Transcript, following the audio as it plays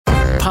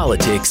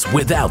politics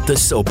without the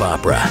soap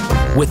opera,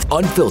 with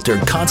unfiltered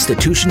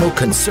constitutional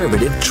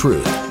conservative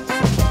truth.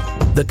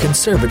 The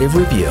Conservative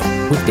Review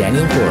with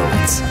Daniel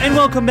Horowitz. And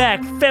welcome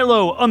back,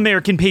 fellow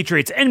American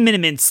patriots and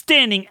Minutemen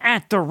standing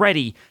at the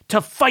ready to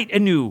fight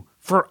anew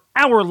for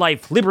our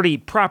life, liberty,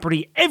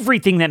 property,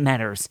 everything that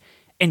matters,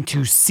 and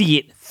to see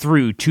it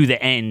through to the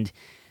end.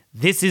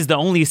 This is the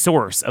only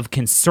source of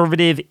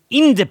conservative,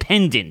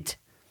 independent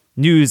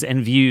news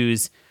and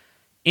views,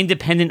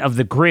 independent of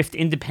the grift,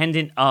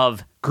 independent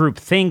of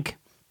groupthink.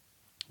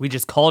 We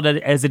just call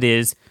it as it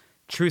is,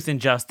 truth and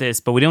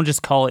justice, but we don't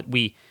just call it,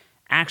 we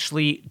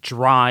actually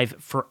drive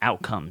for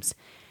outcomes.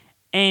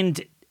 And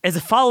as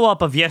a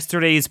follow-up of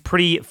yesterday's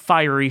pretty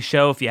fiery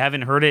show, if you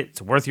haven't heard it,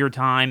 it's worth your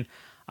time.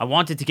 I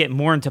wanted to get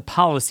more into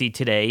policy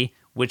today,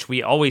 which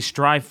we always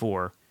strive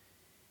for.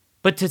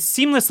 But to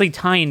seamlessly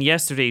tie in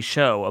yesterday's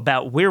show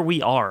about where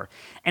we are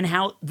and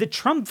how the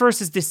Trump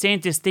versus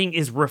DeSantis thing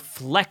is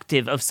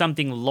reflective of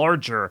something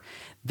larger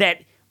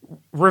that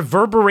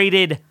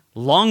reverberated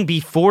long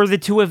before the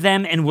two of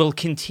them and will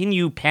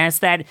continue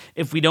past that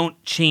if we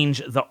don't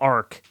change the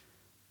arc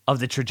of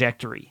the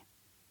trajectory.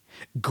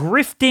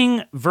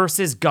 Grifting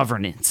versus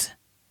governance.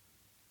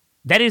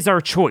 That is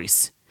our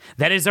choice.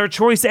 That is our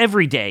choice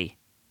every day.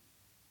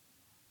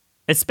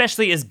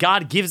 Especially as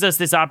God gives us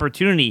this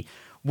opportunity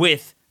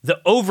with the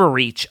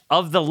overreach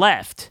of the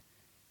left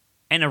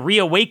and a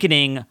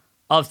reawakening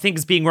of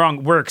things being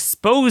wrong. We're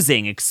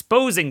exposing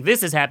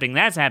this is happening,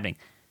 that's happening.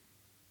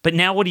 But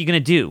now what are you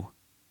going to do?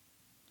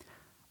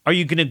 Are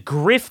you going to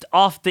grift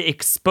off the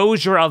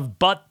exposure of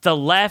but the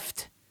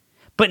left,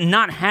 but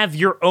not have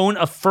your own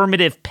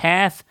affirmative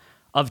path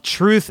of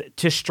truth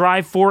to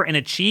strive for and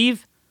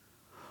achieve?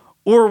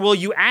 Or will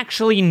you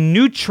actually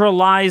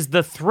neutralize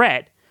the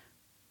threat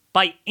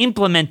by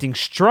implementing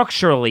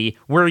structurally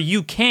where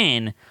you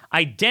can,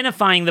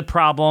 identifying the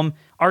problem,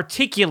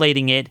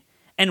 articulating it,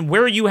 and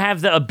where you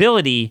have the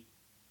ability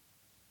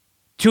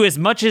to, as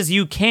much as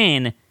you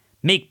can,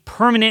 make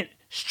permanent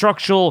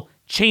structural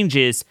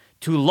changes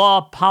to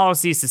law,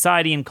 policy,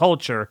 society, and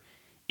culture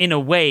in a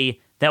way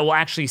that will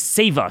actually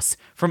save us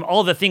from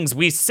all the things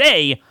we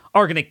say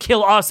are going to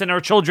kill us and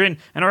our children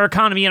and our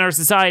economy and our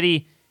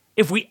society.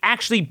 If we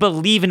actually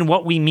believe in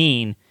what we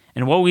mean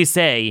and what we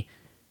say,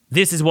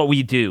 this is what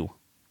we do.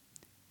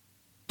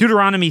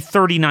 Deuteronomy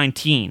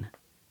 30:19.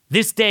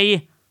 This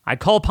day I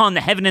call upon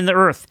the heaven and the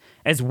earth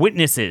as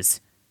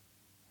witnesses.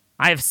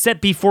 I have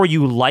set before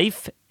you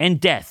life and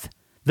death,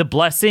 the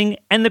blessing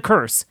and the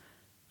curse.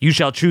 You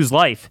shall choose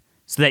life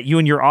so that you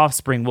and your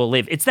offspring will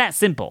live. It's that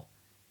simple.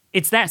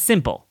 It's that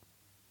simple.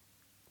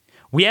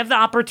 We have the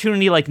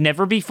opportunity like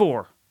never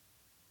before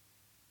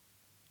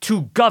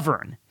to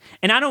govern.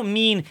 And I don't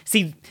mean,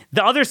 see,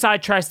 the other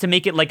side tries to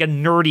make it like a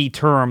nerdy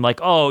term, like,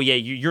 oh yeah,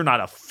 you're not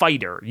a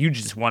fighter. You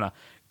just want to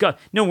go.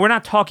 No, we're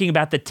not talking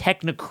about the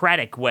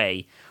technocratic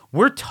way.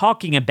 We're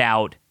talking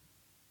about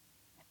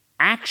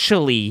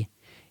actually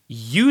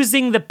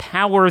using the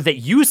power that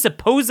you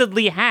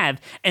supposedly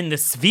have and the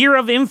sphere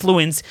of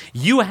influence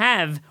you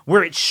have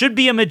where it should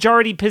be a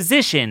majority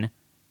position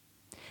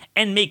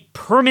and make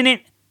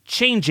permanent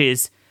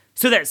changes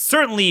so that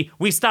certainly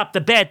we stop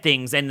the bad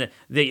things and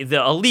the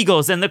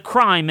illegals and the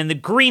crime and the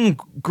green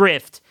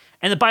grift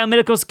and the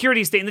biomedical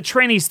security state and the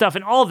tranny stuff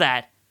and all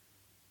that,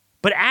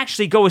 but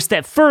actually go a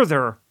step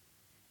further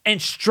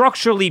and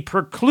structurally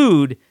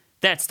preclude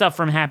that stuff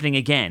from happening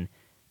again.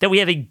 That we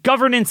have a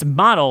governance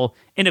model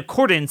in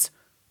accordance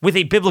with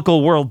a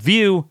biblical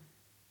worldview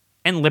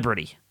and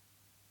liberty.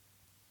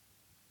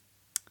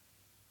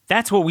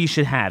 That's what we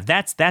should have.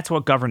 That's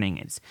what governing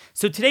is.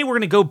 So today we're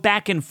going to go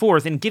back and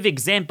forth and give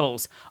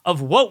examples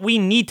of what we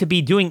need to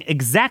be doing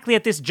exactly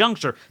at this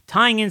juncture,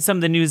 tying in some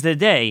of the news of the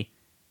day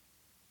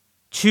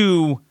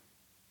to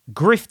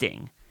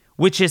grifting,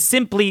 which is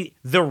simply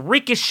the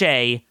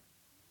ricochet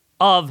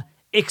of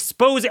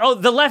exposing, oh,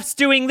 the left's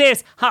doing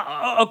this.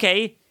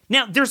 Okay.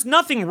 Now, there's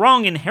nothing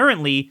wrong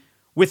inherently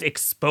with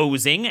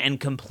exposing and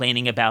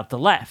complaining about the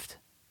left.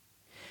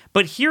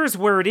 But here's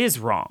where it is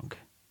wrong.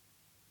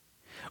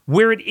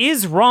 Where it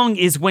is wrong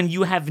is when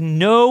you have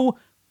no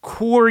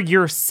core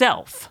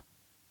yourself,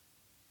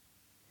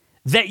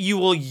 that you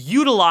will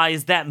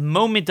utilize that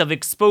moment of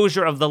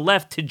exposure of the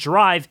left to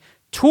drive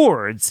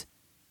towards,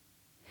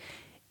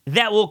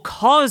 that will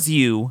cause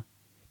you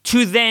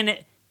to then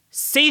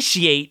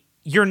satiate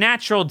your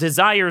natural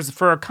desires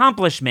for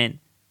accomplishment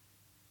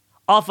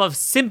off of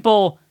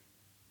simple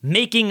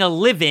making a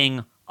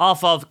living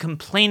off of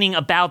complaining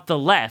about the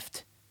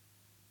left.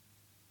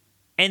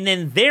 And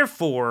then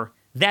therefore,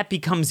 that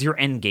becomes your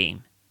end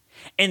game.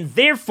 And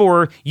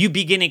therefore, you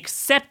begin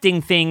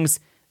accepting things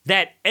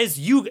that as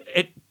you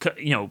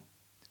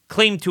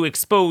claim to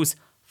expose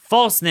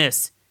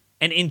falseness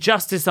and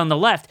injustice on the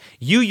left,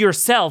 you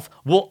yourself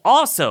will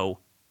also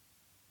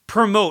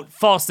promote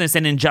falseness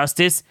and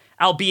injustice,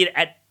 albeit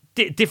at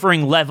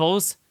differing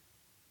levels,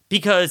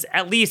 because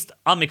at least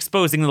I'm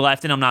exposing the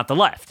left and I'm not the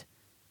left.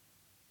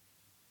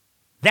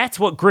 That's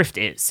what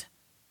grift is.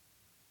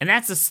 And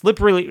that's a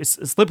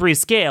slippery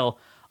scale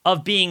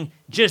of being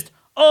just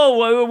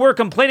oh, we're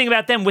complaining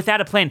about them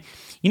without a plan.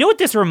 You know what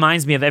this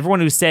reminds me of? Everyone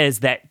who says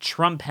that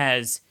Trump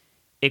has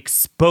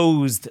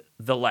exposed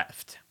the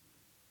left.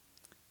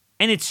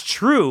 And it's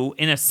true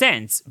in a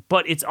sense,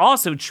 but it's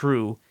also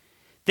true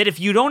that if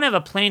you don't have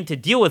a plan to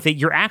deal with it,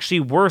 you're actually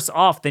worse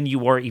off than you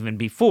were even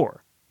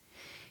before.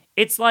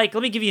 It's like,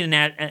 let me give you an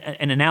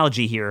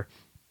analogy here.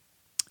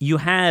 You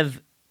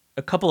have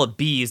a couple of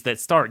bees that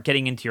start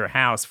getting into your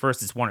house.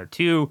 First it's 1 or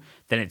 2,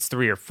 then it's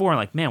 3 or 4.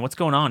 Like, man, what's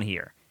going on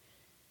here?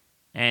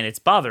 And it's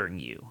bothering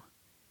you,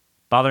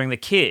 bothering the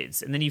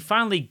kids. And then you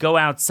finally go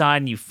outside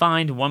and you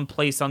find one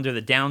place under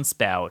the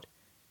downspout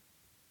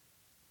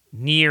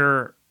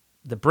near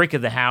the brick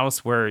of the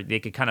house where they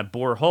could kind of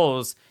bore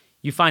holes.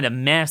 You find a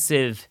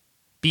massive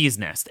bee's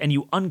nest and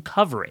you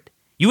uncover it.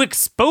 You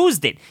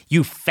exposed it.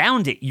 You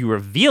found it. You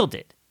revealed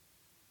it.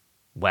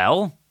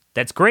 Well,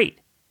 that's great.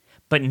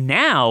 But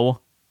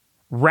now,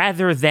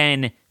 rather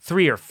than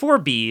 3 or 4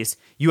 bees,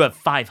 you have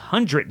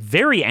 500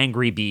 very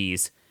angry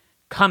bees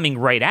coming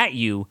right at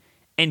you,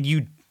 and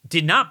you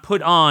did not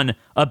put on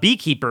a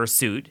beekeeper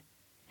suit,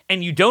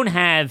 and you don't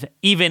have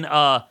even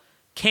a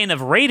can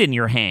of Raid in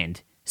your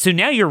hand. So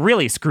now you're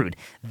really screwed.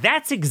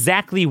 That's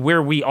exactly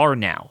where we are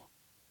now.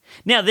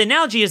 Now, the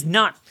analogy is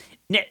not,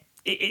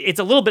 it's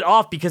a little bit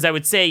off because I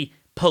would say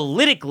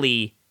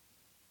politically,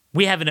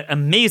 we have an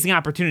amazing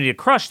opportunity to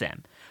crush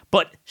them.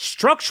 But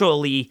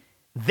structurally,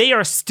 they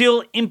are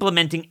still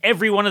implementing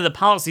every one of the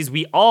policies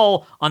we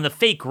all on the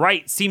fake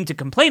right seem to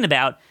complain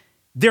about.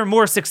 They're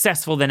more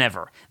successful than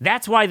ever.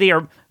 That's why they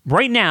are,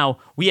 right now,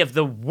 we have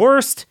the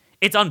worst.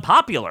 It's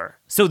unpopular.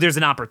 So there's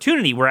an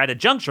opportunity. We're at a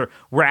juncture.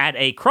 We're at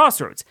a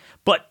crossroads.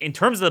 But in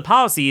terms of the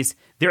policies,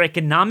 their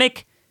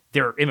economic,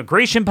 their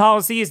immigration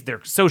policies,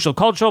 their social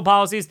cultural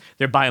policies,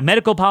 their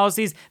biomedical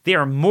policies, they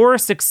are more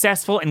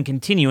successful and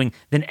continuing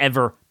than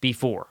ever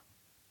before.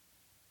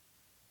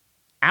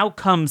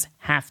 Outcomes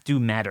have to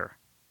matter.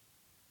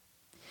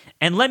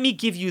 And let me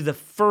give you the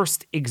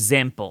first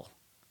example.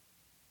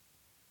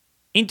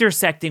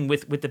 Intersecting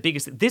with the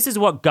biggest, this is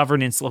what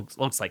governance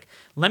looks like.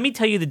 Let me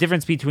tell you the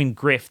difference between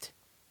grift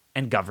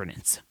and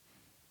governance.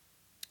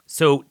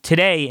 So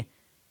today,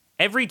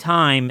 every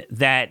time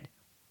that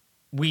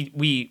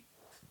we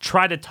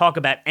try to talk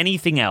about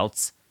anything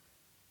else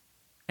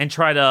and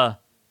try to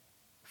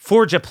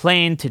forge a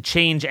plan to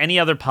change any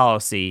other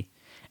policy,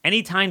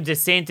 anytime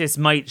DeSantis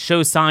might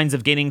show signs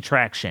of gaining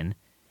traction,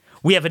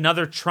 we have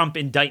another Trump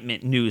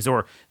indictment news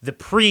or the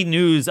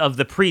pre-news of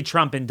the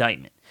pre-Trump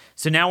indictment.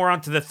 So now we're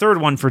on to the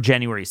third one for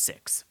January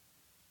 6th.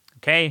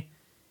 Okay?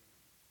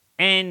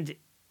 And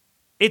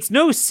it's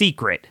no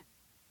secret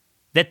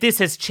that this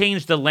has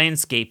changed the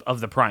landscape of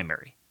the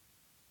primary.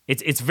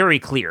 It's very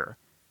clear.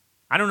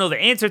 I don't know the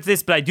answer to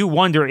this, but I do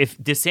wonder if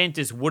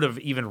DeSantis would have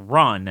even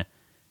run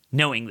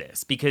knowing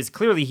this, because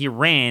clearly he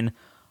ran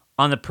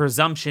on the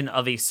presumption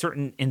of a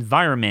certain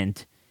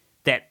environment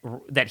that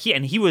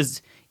he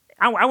was,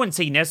 I wouldn't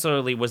say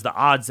necessarily was the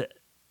odds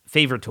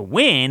favor to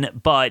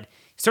win, but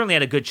certainly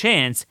had a good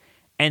chance.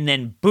 And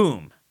then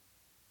boom,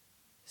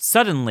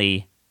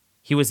 suddenly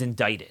he was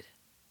indicted.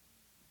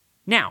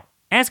 Now,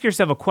 ask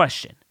yourself a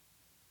question.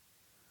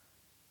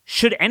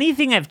 Should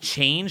anything have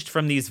changed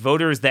from these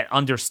voters that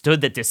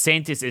understood that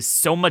DeSantis is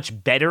so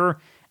much better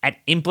at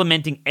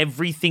implementing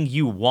everything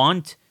you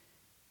want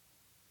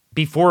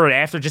before or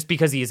after just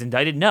because he is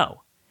indicted?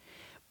 No.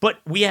 But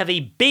we have a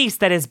base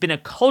that has been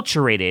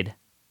acculturated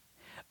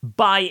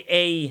by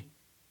a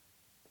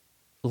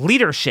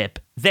leadership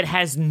that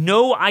has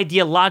no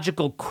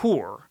ideological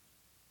core,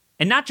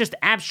 and not just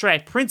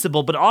abstract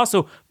principle, but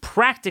also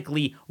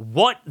practically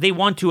what they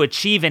want to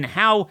achieve and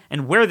how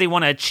and where they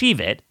want to achieve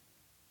it.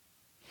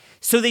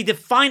 So they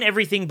define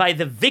everything by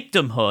the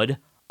victimhood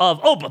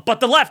of,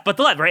 but the left,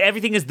 right?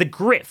 Everything is the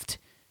grift.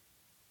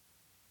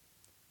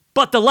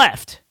 But the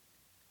left.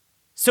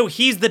 So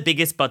he's the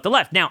biggest but the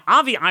left. Now,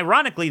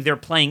 ironically, they're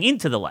playing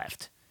into the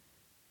left.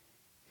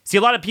 See,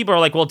 a lot of people are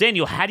like, well,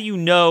 Daniel, how do you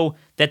know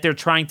that they're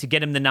trying to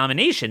get him the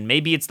nomination?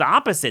 Maybe it's the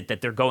opposite,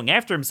 that they're going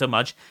after him so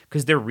much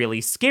because they're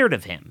really scared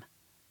of him.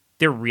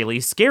 They're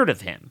really scared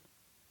of him.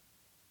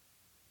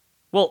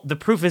 Well, the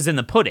proof is in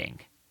the pudding.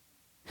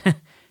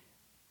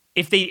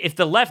 If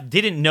the left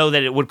didn't know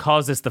that it would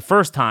cause this the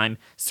first time,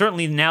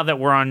 certainly now that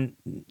we're on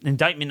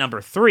indictment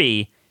number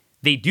 3,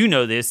 they do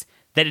know this,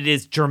 that it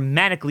is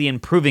dramatically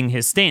improving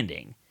his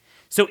standing.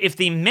 So if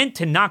they meant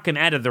to knock him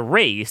out of the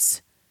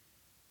race,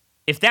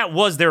 if that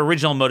was their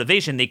original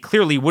motivation, they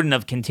clearly wouldn't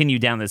have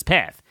continued down this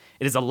path.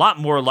 It is a lot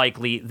more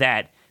likely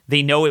that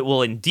they know it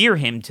will endear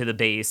him to the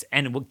base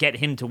and will get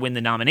him to win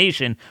the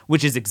nomination,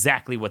 which is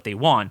exactly what they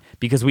want,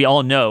 because we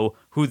all know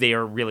who they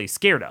are really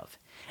scared of.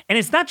 And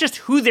it's not just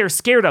who they're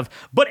scared of,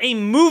 but a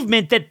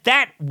movement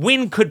that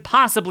win could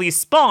possibly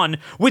spawn,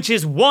 which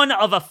is one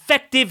of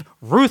effective,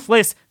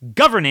 ruthless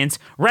governance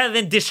rather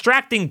than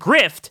distracting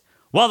grift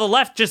while the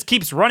left just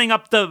keeps running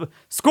up the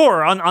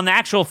score on the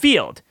actual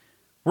field.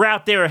 We're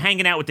out there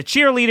hanging out with the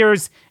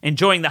cheerleaders,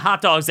 enjoying the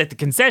hot dogs at the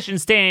concession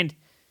stand,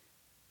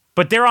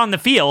 but they're on the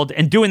field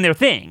and doing their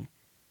thing.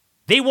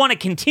 They want to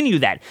continue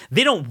that.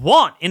 They don't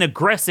want an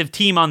aggressive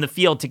team on the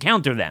field to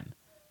counter them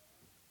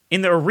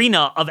in the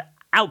arena of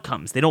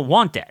outcomes. They don't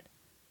want that.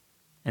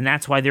 And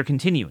that's why they're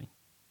continuing.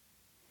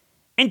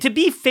 And to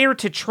be fair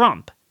to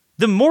Trump,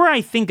 the more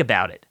I think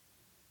about it,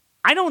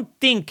 I don't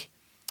think...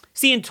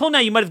 See, until now,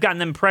 you might have gotten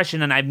the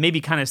impression, and I've maybe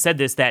kind of said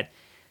this, that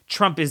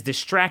Trump is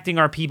distracting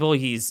our people.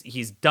 He's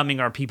dumbing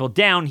our people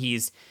down.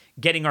 He's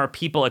getting our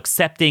people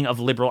accepting of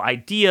liberal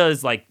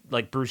ideas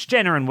like Bruce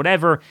Jenner and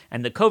whatever,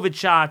 and the COVID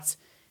shots,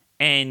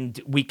 and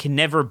we can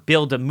never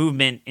build a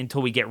movement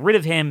until we get rid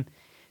of him.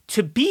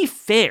 To be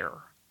fair,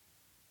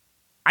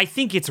 I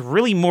think it's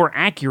really more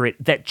accurate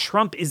that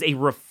Trump is a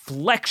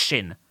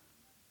reflection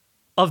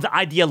of the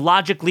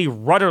ideologically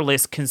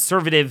rudderless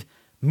conservative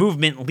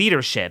movement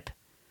leadership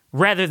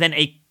rather than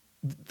a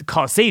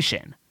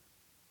causation.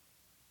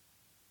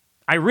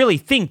 I really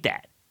think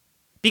that.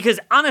 Because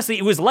honestly,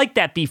 it was like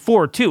that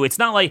before too. It's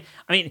not like,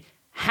 I mean,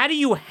 how do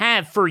you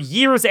have for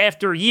years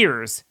after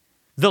years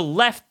the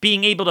left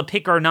being able to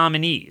pick our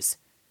nominees?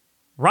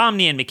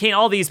 Romney and McCain,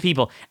 all these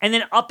people, and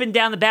then up and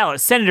down the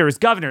ballot, senators,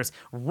 governors,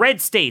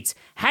 red states.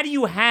 How do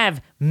you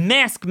have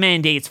mask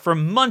mandates for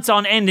months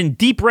on end in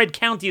deep red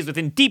counties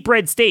within deep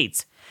red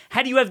states?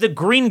 How do you have the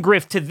green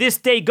grift to this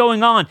day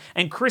going on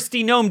and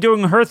Kristi Noem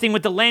doing her thing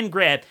with the land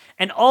grab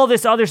and all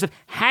this other stuff?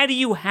 How do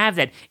you have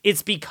that?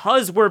 It's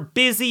because we're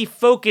busy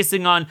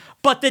focusing on,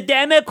 but the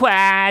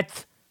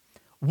Democrats,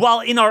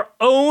 while in our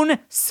own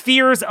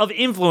spheres of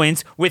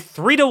influence with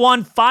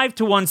 3-1, 5-1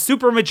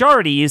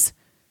 supermajorities,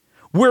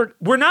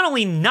 we're not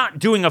only not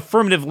doing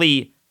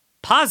affirmatively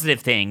positive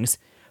things,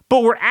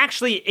 but we're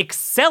actually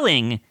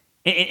excelling.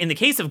 In the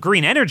case of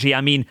green energy,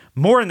 I mean,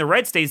 more in the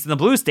red states than the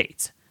blue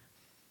states.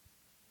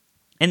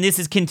 And this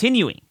is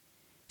continuing.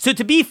 So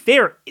to be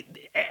fair,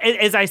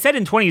 as I said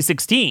in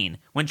 2016,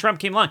 when Trump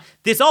came along,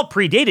 this all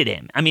predated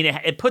him. I mean,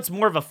 it puts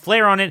more of a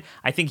flair on it.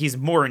 I think he's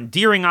more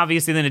endearing,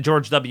 obviously, than a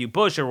George W.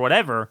 Bush or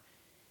whatever.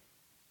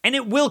 And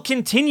it will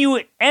continue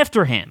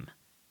after him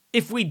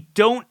if we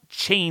don't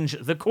change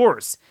the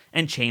course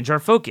and change our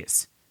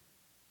focus.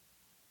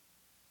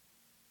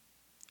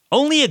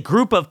 Only a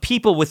group of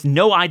people with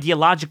no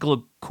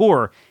ideological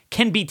core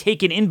can be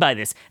taken in by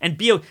this. And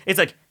it's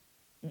like,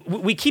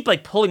 we keep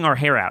like pulling our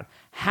hair out.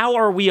 How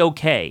are we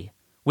okay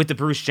with the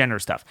Bruce Jenner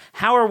stuff?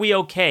 How are we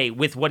okay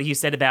with what he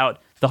said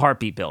about the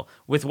heartbeat bill?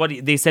 With what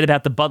they said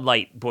about the Bud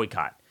Light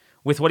boycott?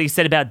 With what he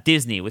said about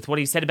Disney? With what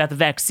he said about the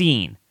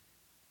vaccine?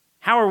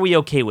 How are we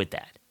okay with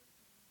that?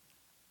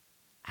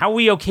 How are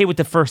we okay with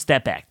the First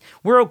Step Act?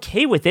 We're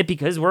okay with it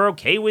because we're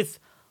okay with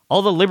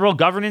all the liberal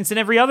governance in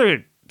every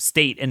other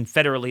state and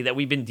federally that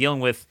we've been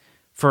dealing with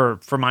for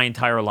my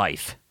entire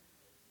life.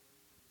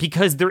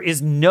 Because there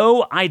is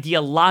no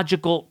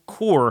ideological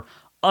core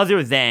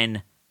other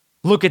than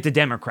look at the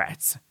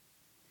Democrats.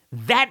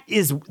 That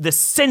is the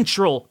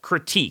central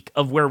critique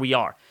of where we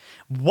are.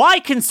 Why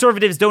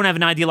conservatives don't have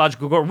an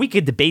ideological core, we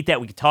could debate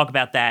that, we could talk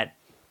about that.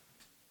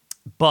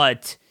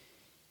 But,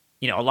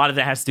 you know, a lot of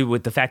that has to do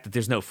with the fact that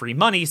there's no free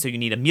money, so you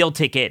need a meal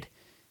ticket.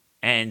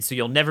 And so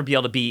you'll never be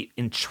able to be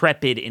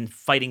intrepid in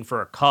fighting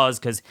for a cause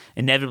because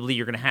inevitably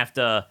you're going to have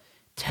to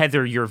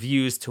tether your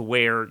views to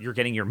where you're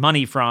getting your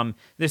money from.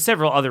 There's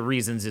several other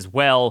reasons as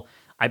well.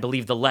 I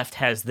believe the left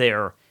has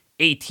their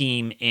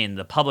A-team in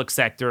the public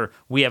sector.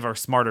 We have our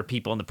smarter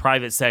people in the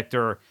private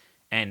sector.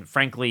 And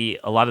frankly,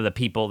 a lot of the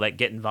people that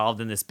get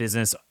involved in this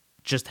business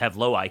just have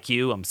low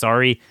IQ. I'm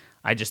sorry.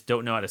 I just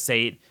don't know how to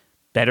say it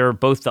better.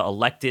 Both the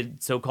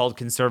elected so-called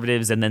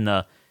conservatives and then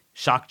the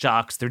shock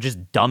jocks, they're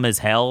just dumb as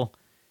hell.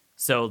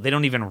 So they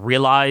don't even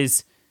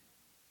realize.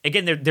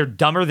 Again, they're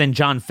dumber than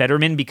John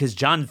Fetterman because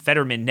John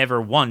Fetterman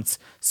never once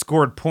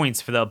scored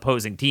points for the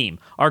opposing team.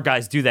 Our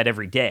guys do that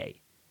every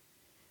day.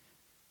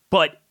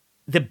 But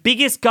the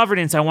biggest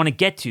governance I want to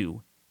get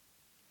to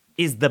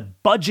is the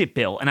budget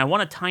bill, and I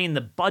want to tie in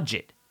the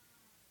budget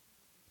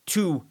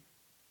to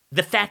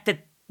the fact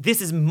that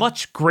this is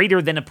much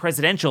greater than a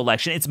presidential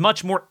election. It's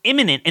much more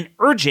imminent and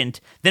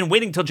urgent than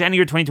waiting until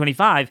January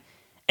 2025,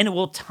 and it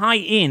will tie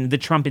in the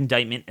Trump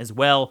indictment as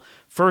well.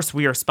 First,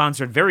 we are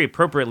sponsored very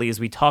appropriately as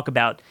we talk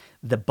about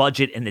the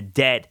budget and the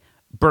debt.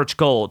 Birch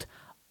Gold.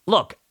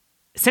 Look,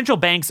 central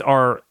banks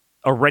are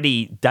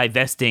already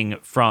divesting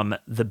from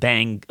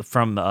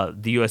the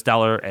U.S.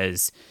 dollar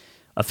as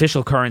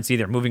official currency.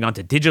 They're moving on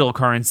to digital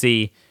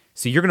currency.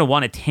 So you're going to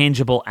want a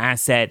tangible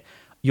asset.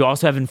 You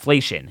also have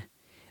inflation.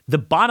 The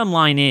bottom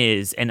line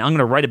is, and I'm going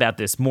to write about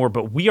this more,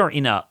 but we are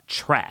in a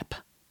trap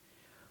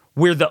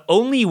where the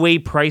only way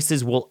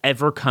prices will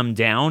ever come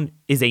down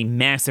is a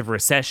massive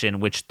recession,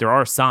 which there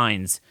are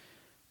signs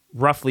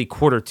roughly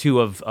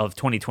Q2 of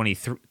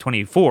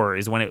 2024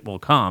 is when it will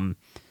come.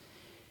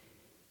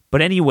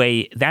 But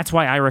anyway, that's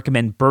why I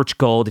recommend Birch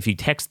Gold. If you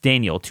text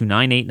Daniel to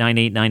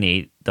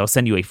 989898, they'll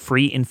send you a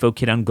free info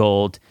kit on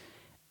gold.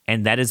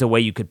 And that is a way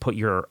you could put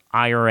your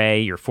IRA,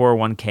 your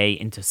 401k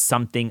into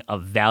something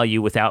of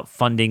value without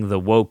funding the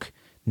woke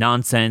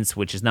nonsense,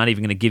 which is not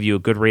even going to give you a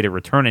good rate of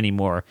return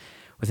anymore.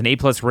 With an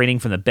A-plus rating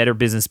from the Better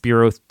Business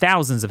Bureau,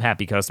 thousands of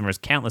happy customers,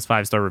 countless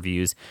 5-star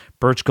reviews,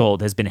 Birch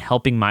Gold has been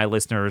helping my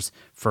listeners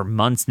for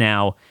months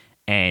now.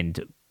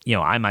 And,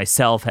 I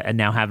myself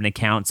now have an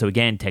account. So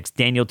again, text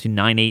Daniel to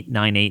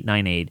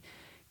 989898.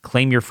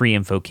 Claim your free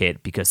info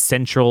kit because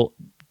central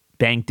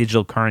bank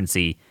digital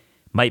currency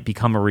might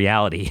become a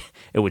reality.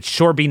 It would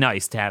sure be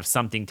nice to have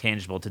something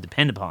tangible to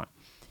depend upon.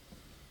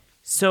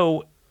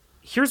 So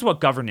here's what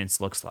governance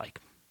looks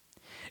like.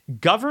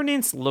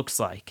 Governance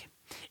looks like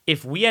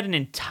if we had an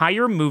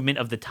entire movement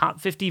of the top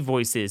 50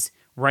 voices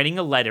writing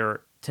a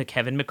letter to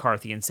Kevin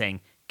McCarthy and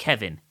saying,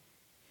 Kevin,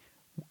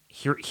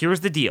 here's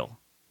the deal.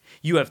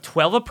 You have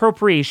 12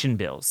 appropriation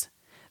bills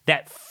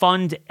that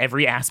fund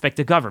every aspect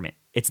of government.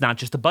 It's not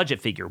just a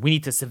budget figure. We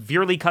need to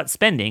severely cut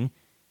spending,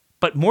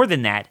 but more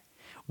than that,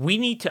 we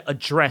need to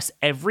address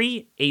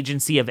every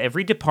agency of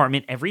every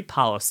department, every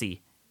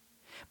policy,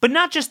 but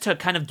not just to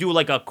kind of do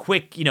like a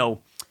quick,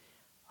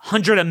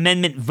 100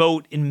 amendment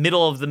vote in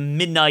middle of the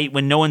midnight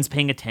when no one's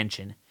paying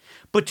attention,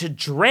 but to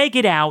drag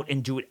it out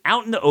and do it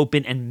out in the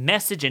open and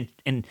message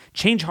and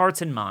change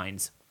hearts and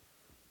minds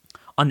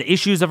on the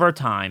issues of our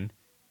time,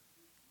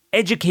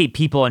 educate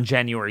people on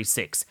January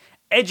 6th,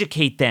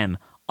 educate them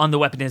on the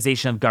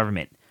weaponization of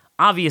government,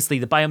 obviously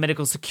the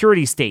biomedical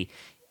security state,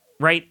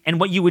 right? And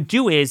what you would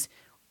do is,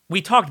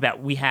 we talked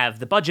about, we have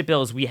the budget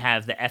bills, we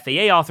have the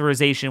FAA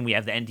authorization, we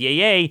have the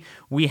NDAA,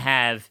 we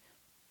have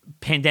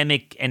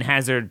pandemic and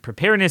hazard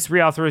preparedness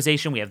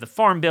reauthorization, we have the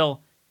farm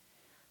bill.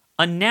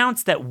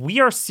 Announce that we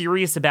are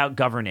serious about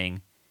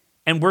governing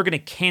and we're going to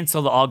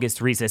cancel the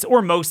August recess,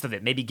 or most of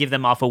it, maybe give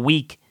them off a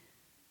week,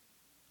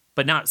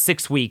 but not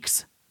 6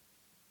 weeks,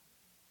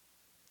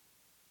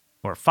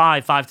 or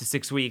five to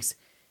 6 weeks.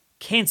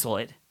 Cancel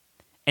it,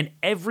 and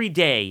every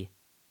day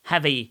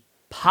have a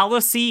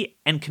policy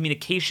and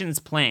communications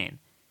plan,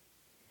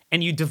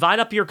 and you divide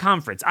up your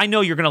conference. I know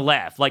you're going to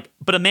laugh,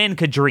 but a man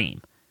could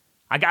dream.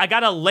 I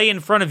got to lay in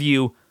front of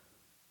you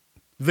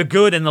the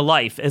good and the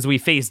life as we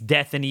face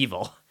death and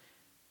evil.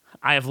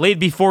 I have laid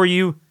before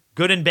you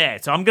good and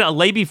bad. So I'm going to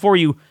lay before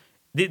you,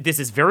 this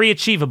is very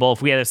achievable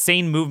if we had a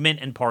sane movement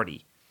and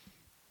party.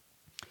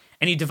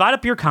 And you divide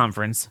up your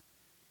conference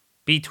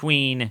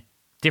between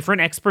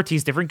different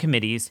expertise, different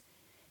committees,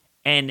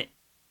 and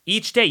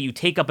each day you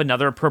take up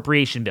another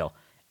appropriation bill.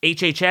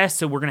 HHS,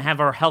 so we're going to have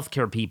our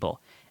healthcare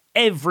people.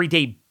 Every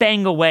day,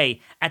 bang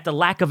away at the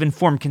lack of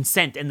informed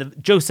consent and the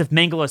Joseph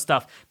Mengele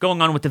stuff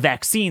going on with the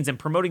vaccines and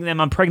promoting them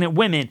on pregnant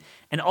women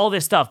and all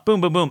this stuff.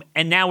 Boom, boom, boom.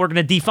 And now we're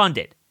going to defund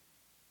it.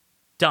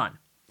 Done.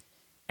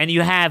 And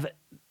you have,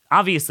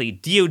 obviously,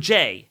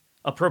 DOJ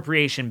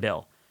appropriation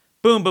bill.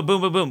 Boom, boom,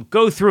 boom, boom, boom.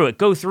 Go through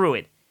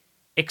it.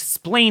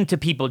 Explain to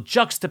people,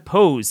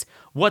 juxtapose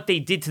what they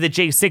did to the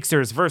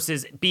J6ers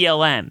versus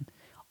BLM.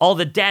 All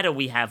the data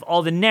we have,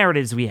 all the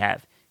narratives we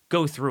have.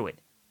 Go through it.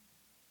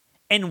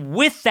 And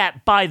with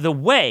that, by the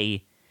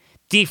way,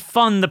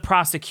 defund the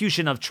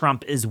prosecution of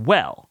Trump as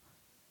well.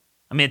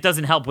 I mean, it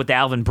doesn't help with the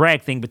Alvin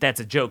Bragg thing, but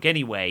that's a joke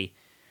anyway.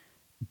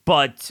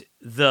 But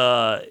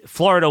the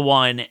Florida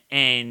one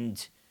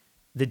and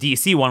the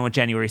DC one with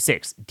January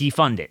 6th,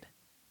 defund it.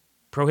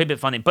 Prohibit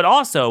funding. But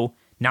also,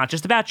 not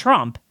just about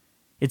Trump,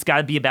 it's got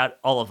to be about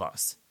all of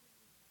us.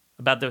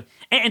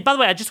 And by the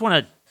way, I just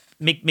want to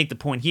make the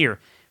point here.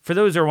 For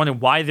those who are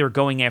wondering why they're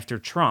going after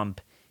Trump,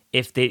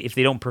 if they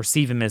don't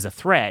perceive him as a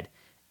threat,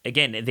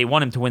 again, they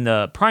want him to win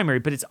the primary,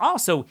 but it's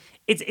also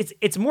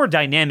it's more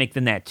dynamic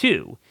than that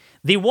too.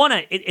 They want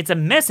to. It's a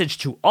message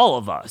to all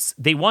of us.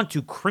 They want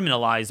to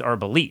criminalize our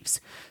beliefs.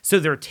 So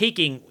they're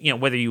taking,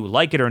 whether you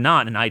like it or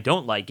not, and I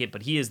don't like it,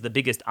 but he is the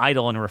biggest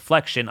idol and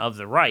reflection of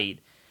the right.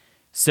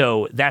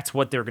 So that's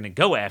what they're going to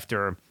go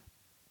after.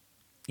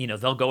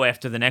 They'll go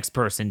after the next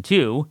person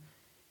too.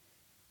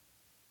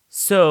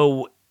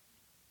 So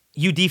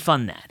you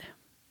defund that.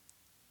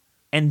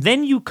 And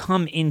then you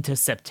come into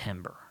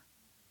September.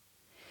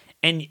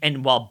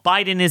 And while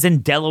Biden is in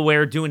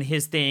Delaware doing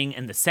his thing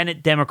and the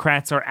Senate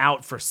Democrats are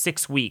out for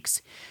 6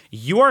 weeks,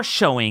 you are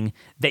showing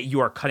that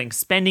you are cutting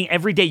spending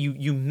every day.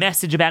 You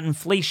message about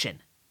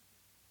inflation.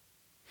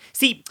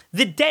 See,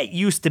 the debt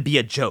used to be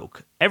a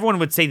joke. Everyone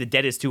would say the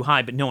debt is too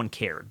high, but no one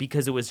cared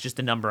because it was just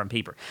a number on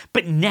paper.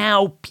 But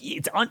now,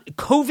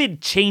 COVID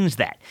changed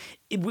that.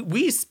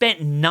 We spent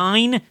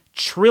 $9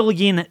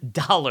 trillion.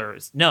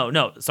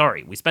 No,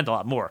 sorry, we spent a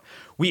lot more.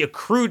 We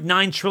accrued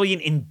 $9 trillion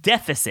in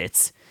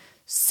deficits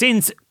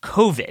since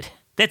COVID.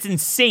 That's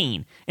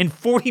insane. In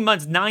 40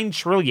 months, $9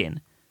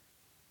 trillion.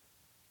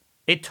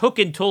 It took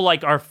until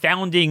our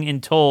founding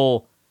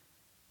until,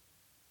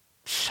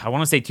 I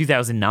want to say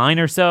 2009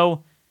 or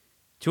so,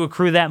 to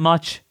accrue that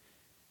much.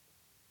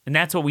 And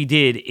that's what we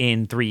did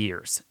in 3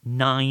 years.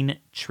 $9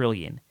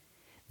 trillion.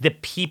 The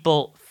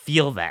people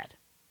feel that.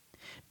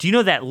 Do you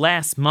know that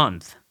last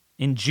month,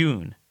 in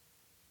June,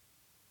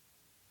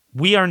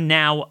 we are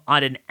now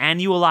at an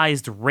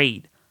annualized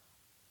rate,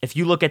 if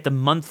you look at the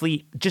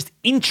monthly, just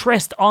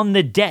interest on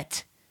the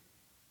debt,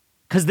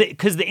 because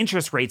the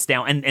interest rate's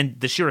down and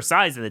the sheer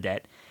size of the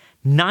debt,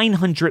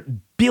 $900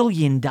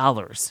 billion.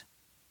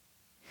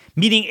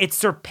 Meaning it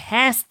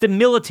surpassed the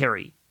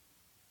military.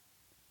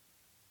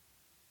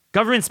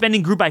 Government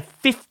spending grew by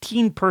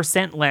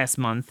 15% last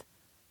month,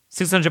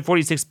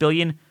 $646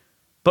 billion,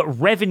 but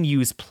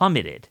revenues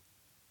plummeted,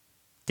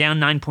 down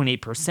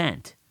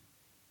 9.8%.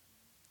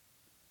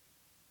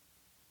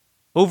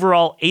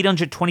 Overall,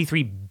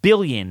 $823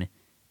 billion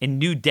in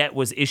new debt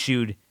was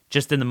issued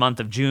just in the month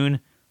of June,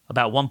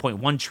 about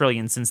 $1.1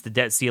 trillion since the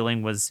debt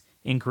ceiling was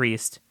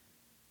increased.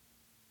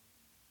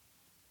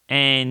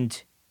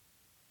 And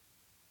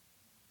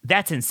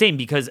that's insane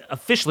because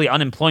officially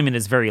unemployment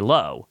is very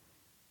low.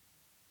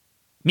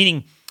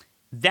 Meaning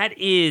that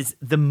is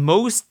the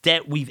most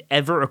debt we've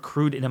ever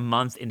accrued in a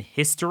month in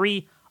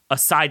history,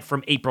 aside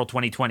from April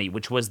 2020,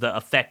 which was the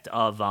effect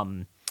of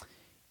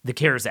the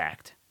CARES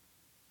Act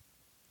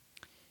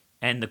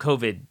and the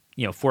COVID,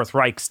 Fourth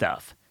Reich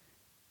stuff.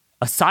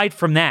 Aside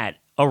from that,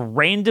 a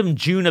random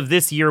June of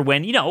this year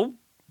when, the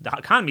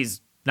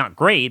economy's not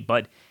great,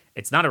 but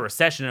it's not a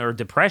recession or a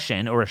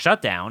depression or a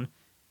shutdown.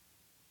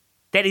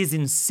 That is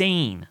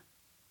insane.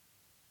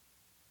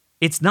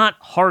 It's not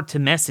hard to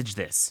message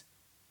this.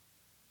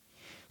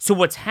 So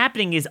what's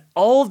happening is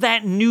all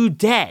that new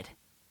debt,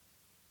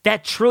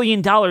 that $1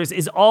 trillion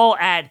is all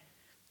at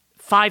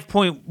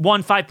 5.1,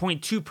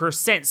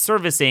 5.2%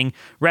 servicing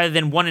rather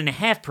than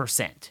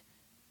 1.5%,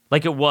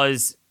 like it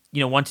was,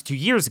 1 to 2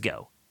 years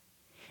ago.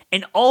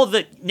 And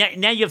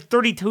now you have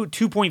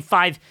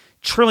 32.5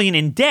 trillion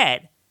in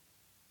debt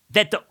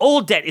that the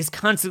old debt is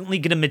constantly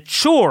going to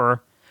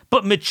mature,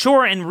 but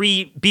mature and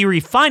be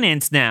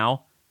refinanced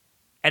now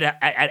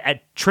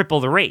at triple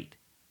the rate.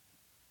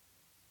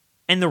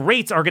 And the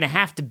rates are going to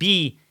have to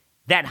be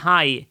that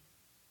high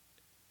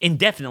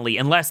indefinitely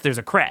unless there's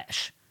a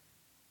crash,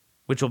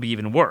 which will be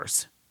even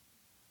worse.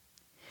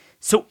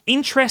 So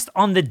interest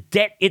on the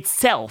debt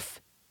itself.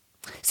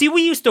 See,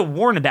 we used to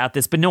warn about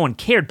this, but no one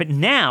cared. But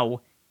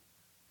now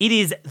it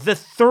is the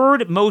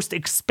third most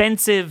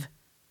expensive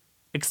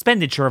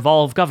expenditure of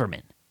all of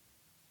government.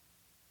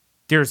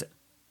 There's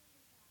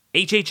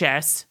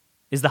HHS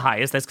is the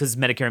highest. That's because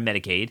it's Medicare and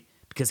Medicaid,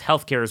 because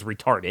healthcare is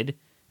retarded,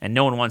 and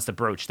no one wants to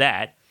broach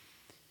that.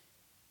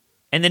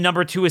 And then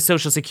number 2 is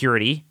Social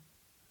Security.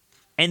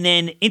 And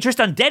then interest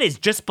on debt is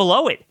just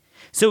below it.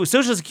 So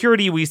Social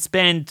Security, we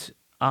spent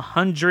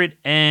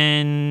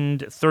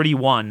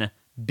 $131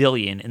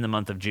 billion in the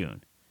month of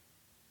June.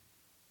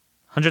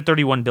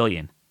 $131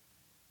 billion.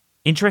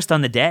 Interest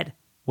on the debt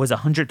was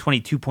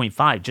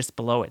 122.5, just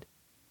below it.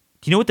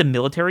 Do you know what the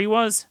military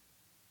was?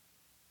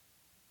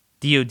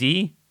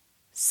 DOD,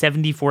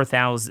 74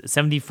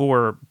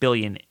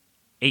 billion,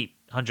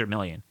 800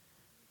 million.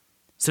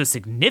 So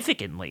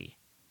significantly,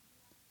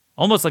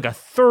 almost like a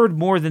third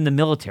more than the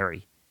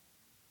military.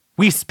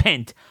 We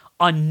spent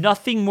on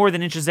nothing more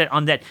than interest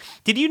on debt.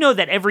 Did you know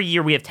that every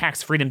year we have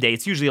Tax Freedom Day?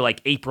 It's usually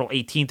like April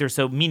 18th or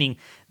so, meaning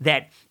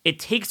that it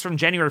takes from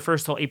January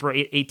 1st till April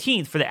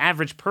 18th for the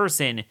average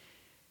person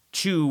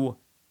to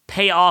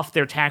pay off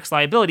their tax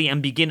liability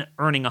and begin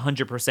earning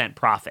 100%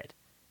 profit,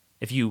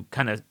 if you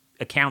kind of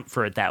account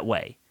for it that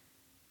way.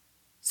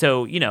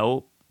 So,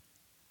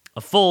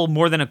 a full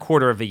more than a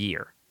quarter of a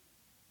year.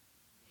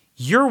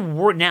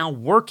 You're now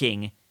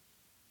working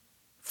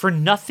for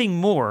nothing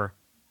more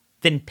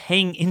than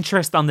paying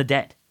interest on the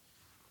debt.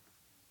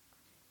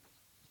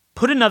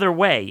 Put another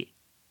way,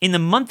 in the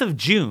month of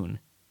June,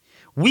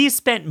 we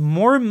spent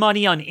more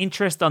money on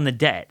interest on the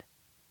debt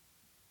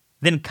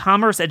than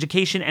Commerce,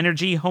 Education,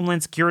 Energy,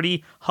 Homeland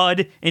Security,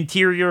 HUD,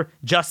 Interior,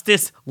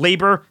 Justice,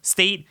 Labor,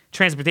 State,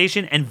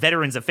 Transportation, and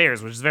Veterans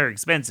Affairs, which is very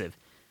expensive.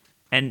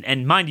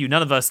 And mind you,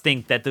 none of us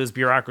think that those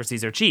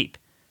bureaucracies are cheap.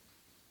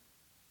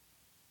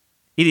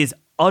 It is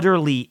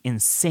utterly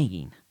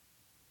insane.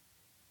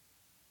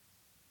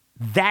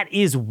 That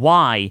is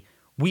why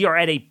we are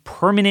at a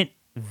permanent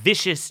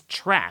vicious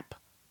trap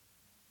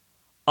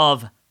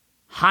of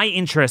high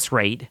interest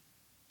rate,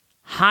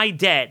 high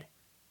debt,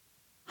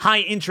 high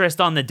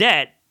interest on the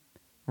debt,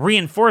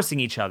 reinforcing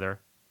each other.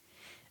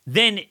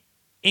 Then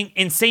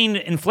insane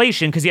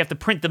inflation because you have to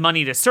print the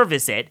money to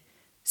service it.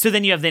 So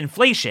then you have the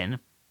inflation.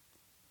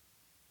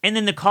 And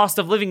then the cost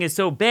of living is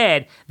so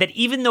bad that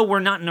even though we're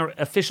not in an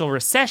official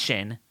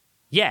recession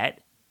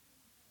yet,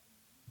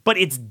 but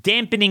it's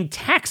dampening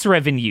tax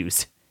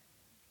revenues,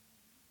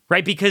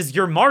 right? Because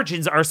your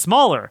margins are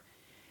smaller.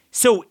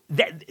 So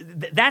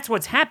that's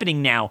what's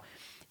happening now.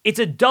 It's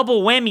a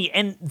double whammy,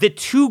 and the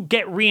two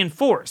get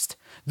reinforced.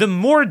 The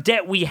more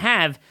debt we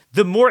have,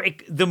 the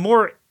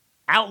more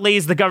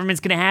outlays the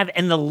government's going to have,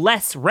 and the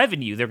less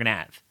revenue they're going to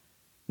have.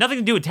 Nothing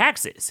to do with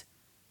taxes,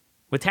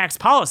 with tax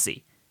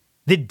policy.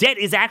 The debt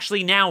is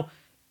actually now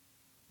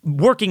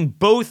working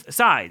both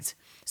sides.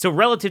 So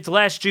relative to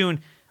last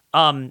June,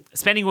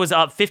 spending was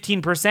up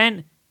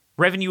 15%,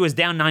 revenue was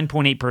down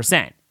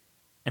 9.8%.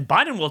 And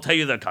Biden will tell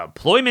you the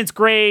employment's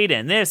great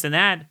and this and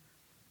that.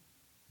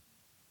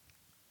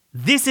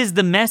 This is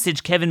the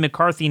message Kevin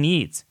McCarthy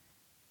needs.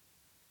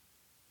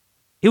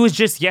 It was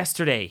just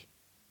yesterday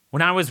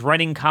when I was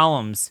writing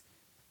columns,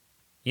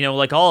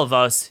 like all of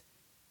us,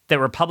 that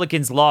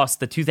Republicans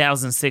lost the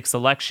 2006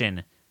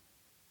 election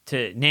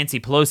to Nancy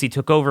Pelosi,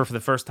 took over for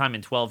the first time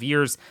in 12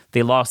 years.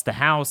 They lost the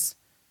House.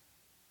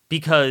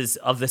 because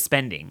of the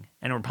spending,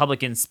 and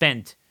Republicans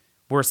spent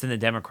worse than the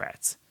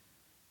Democrats.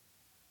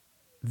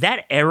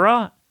 That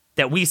era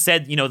that we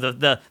said,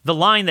 the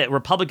line that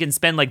Republicans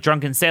spend like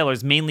drunken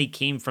sailors mainly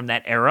came from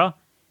that era.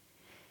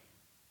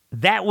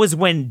 That was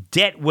when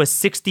debt was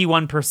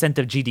 61%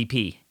 of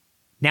GDP.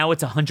 Now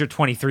it's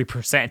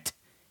 123%.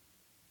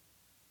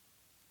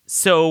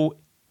 So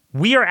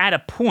we are at a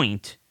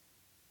point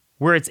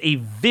where it's a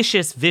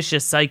vicious,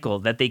 vicious cycle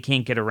that they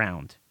can't get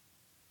around.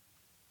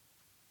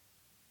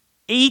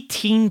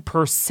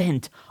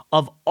 18%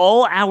 of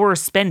all our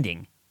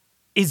spending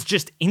is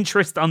just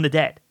interest on the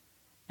debt.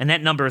 And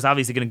that number is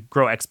obviously going to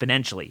grow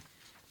exponentially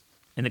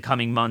in the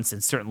coming months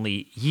and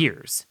certainly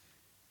years.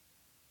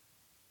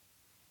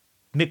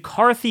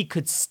 McCarthy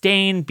could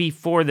stand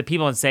before the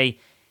people and say,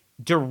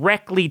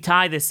 directly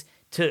tie this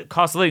to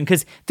cost of living,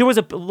 because there was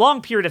a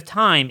long period of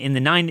time in the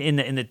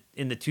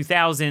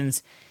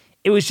 2000s.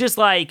 It was just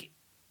like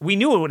we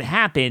knew it would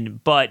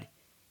happen, but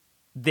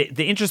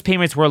the interest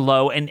payments were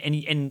low and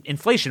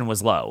inflation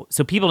was low,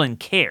 so people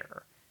didn't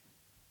care.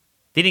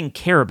 They didn't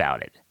care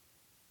about it,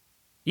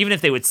 even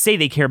if they would say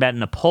they care about it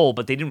in a poll,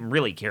 but they didn't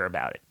really care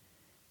about it.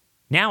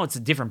 Now it's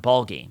a different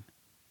ballgame,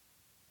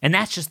 and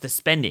that's just the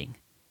spending.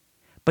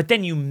 But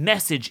then you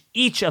message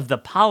each of the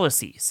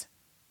policies.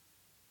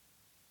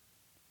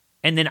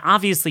 And then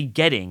obviously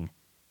getting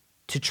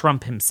to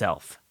Trump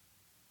himself.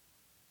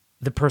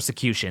 The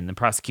persecution, the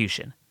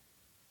prosecution.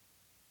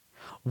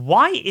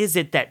 Why is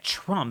it that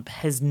Trump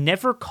has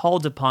never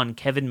called upon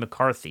Kevin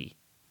McCarthy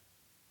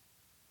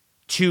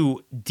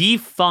to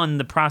defund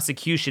the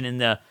prosecution in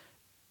the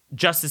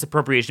justice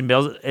appropriation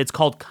bill? It's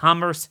called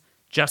Commerce,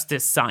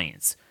 Justice,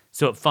 Science.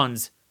 So it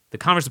funds the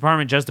Commerce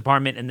Department, Justice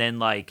Department, and then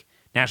like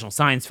National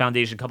Science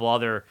Foundation, a couple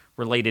other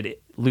related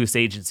loose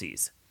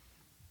agencies.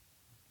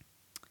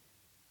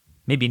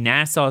 Maybe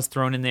NASA is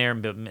thrown in there,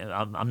 but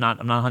I'm not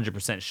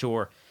 100%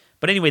 sure.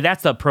 But anyway,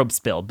 that's the probe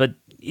spill. But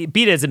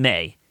be it as it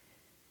may.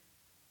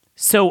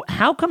 So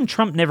how come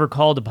Trump never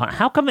called upon?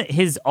 How come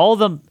all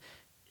the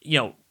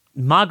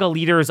MAGA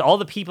leaders, all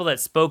the people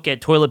that spoke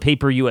at Toilet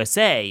Paper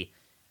USA,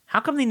 how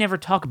come they never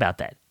talk about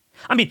that?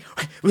 I mean,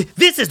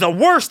 this is the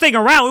worst thing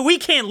around. We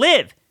can't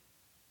live.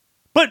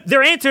 But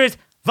their answer is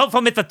vote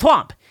for Mr.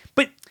 Trump.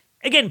 But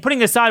again,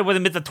 putting aside whether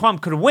Mr.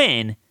 Trump could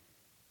win,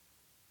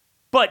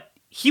 but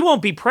he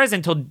won't be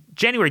president until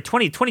January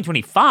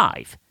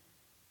 2025.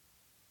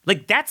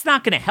 Like, that's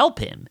not going to help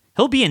him.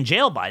 He'll be in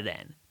jail by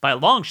then, by a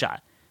long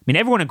shot. I mean,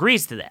 everyone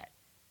agrees to that.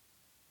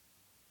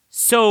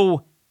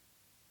 So,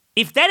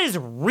 if that is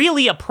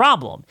really a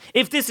problem,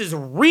 if this is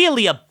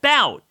really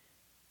about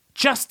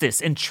justice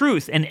and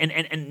truth,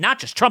 and not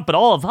just Trump, but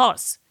all of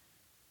us,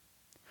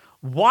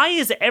 why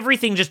is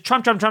everything just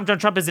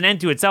Trump as an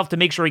end to itself to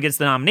make sure he gets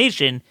the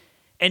nomination,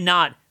 and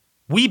not,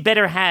 we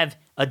better have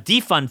a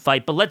defund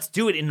fight, but let's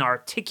do it in an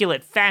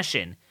articulate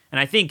fashion? And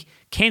I think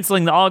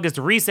canceling the August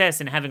recess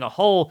and having a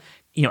whole,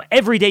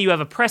 every day you have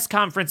a press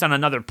conference on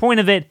another point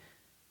of it.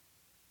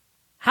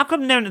 How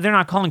come they're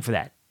not calling for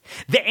that?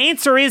 The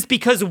answer is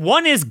because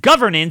one is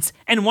governance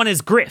and one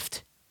is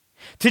grift.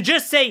 To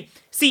just say,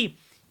 see,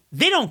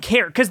 they don't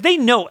care because they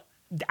know,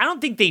 I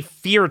don't think they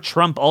fear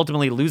Trump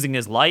ultimately losing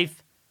his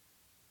life.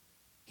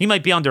 He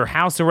might be under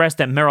house arrest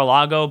at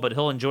Mar-a-Lago, but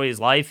he'll enjoy his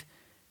life,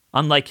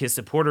 unlike his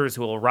supporters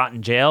who will rot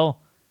in jail.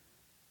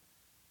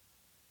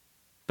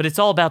 But it's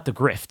all about the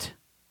grift.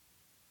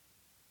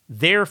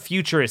 Their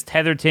future is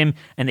tethered to him,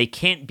 and they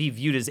can't be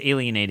viewed as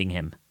alienating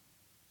him.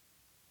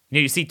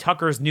 You see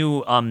Tucker's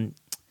new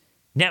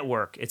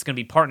network. It's going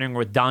to be partnering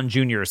with Don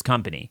Jr.'s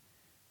company.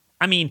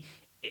 I mean,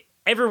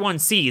 everyone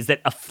sees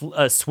that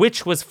a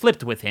switch was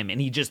flipped with him,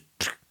 and he just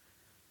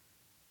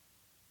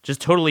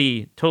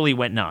totally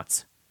went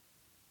nuts.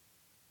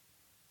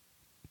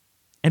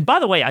 And by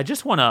the way, I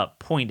just want to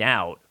point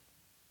out,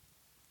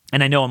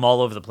 and I know I'm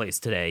all over the place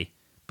today,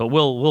 but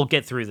we'll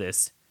get through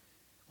this.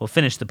 We'll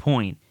finish the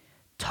point.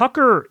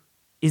 Tucker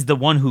is the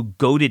one who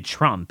goaded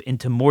Trump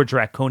into more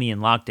draconian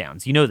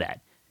lockdowns. You know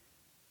that.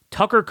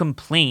 Tucker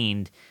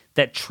complained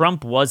that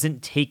Trump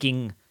wasn't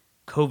taking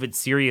COVID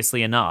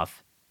seriously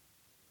enough.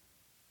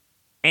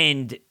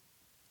 And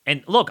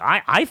look,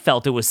 I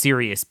felt it was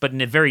serious, but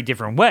in a very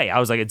different way. I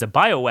was like, it's a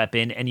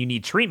bioweapon and you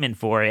need treatment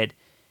for it,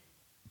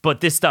 but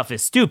this stuff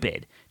is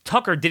stupid.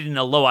 Tucker did it in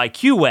a low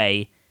IQ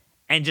way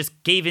and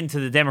just gave in to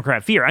the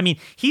Democrat fear. I mean,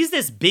 he's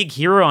this big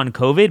hero on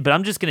COVID, but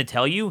I'm just going to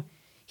tell you,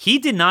 he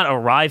did not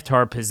arrive to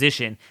our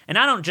position. And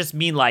I don't just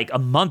mean like a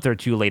month or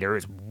two later. It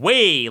was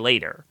way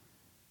later.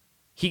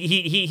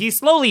 He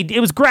slowly, it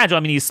was gradual. I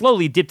mean, he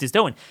slowly dipped his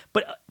toe in.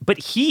 But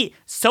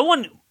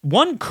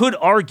one could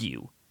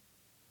argue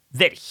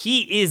that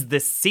he is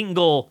the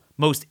single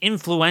most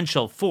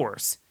influential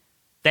force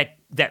that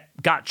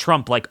got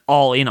Trump like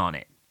all in on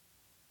it.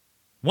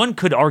 One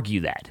could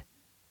argue that.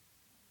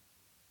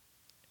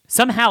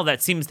 Somehow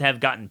that seems to have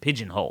gotten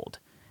pigeonholed,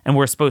 and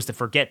we're supposed to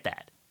forget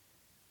that.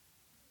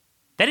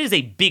 That is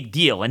a big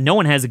deal, and no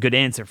one has a good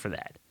answer for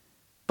that.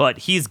 But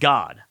he's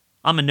God.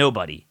 I'm a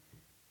nobody.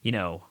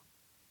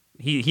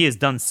 He has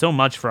done so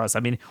much for us. I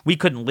mean, we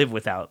couldn't live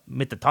without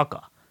Mr.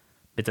 Tucker.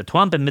 Mr.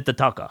 Trump and Mr.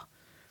 Tucker.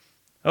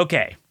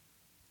 Okay.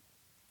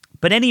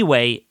 But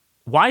anyway,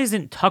 why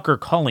isn't Tucker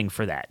calling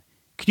for that?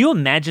 Can you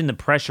imagine the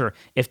pressure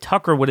if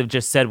Tucker would have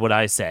just said what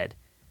I said?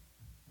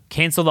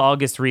 Cancel the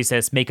August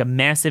recess, make a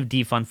massive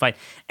defund fight.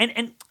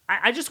 And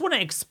I just want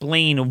to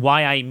explain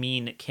why I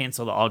mean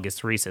cancel the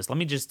August recess. Let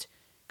me just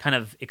kind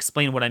of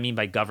explain what I mean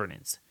by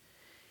governance.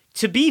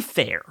 To be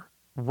fair,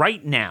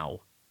 right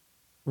now,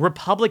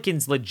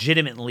 Republicans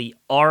legitimately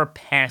are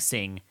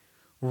passing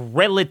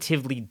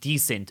relatively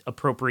decent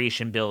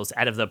appropriation bills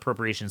out of the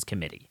Appropriations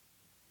Committee.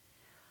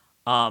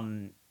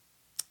 Some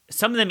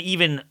of them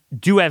even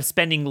do have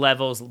spending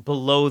levels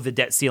below the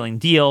debt ceiling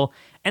deal,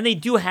 and they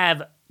do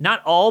have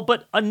not all,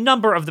 but a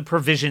number of the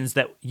provisions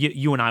that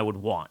you and I would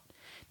want.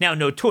 Now,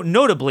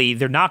 notably,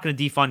 they're not going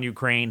to defund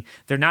Ukraine.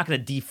 They're not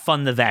going to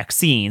defund the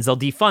vaccines. They'll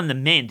defund the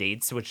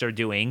mandates, which they're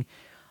doing.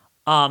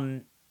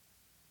 But,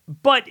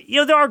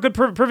 there are good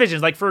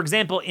provisions. Like, for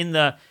example, in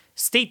the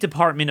State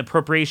Department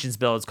appropriations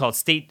bill, it's called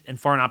State and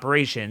Foreign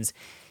Operations,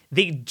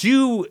 they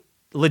do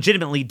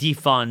legitimately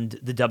defund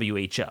the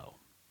WHO.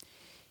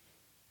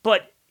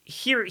 But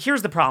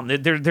here's the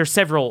problem. There's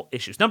several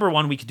issues. Number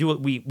one, we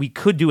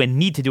could do and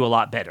need to do a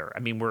lot better. I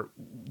mean,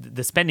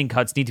 the spending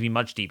cuts need to be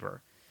much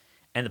deeper,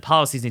 and the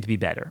policies need to be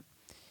better.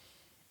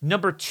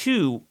 Number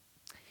two,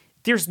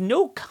 there's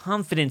no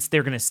confidence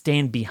they're going to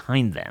stand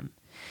behind them,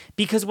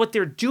 because what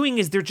they're doing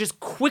is they're just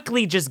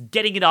quickly just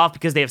getting it off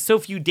because they have so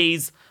few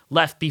days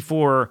left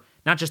before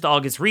not just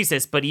August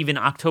recess, but even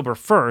October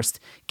 1st,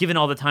 given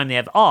all the time they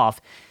have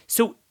off.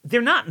 So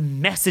they're not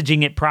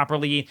messaging it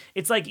properly.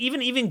 It's like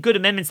even good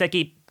amendments that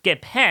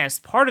get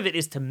passed, part of it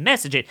is to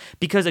message it,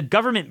 because a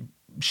government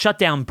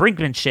shutdown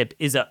brinkmanship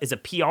is a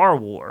PR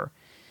war.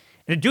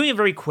 And they're doing it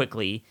very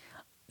quickly.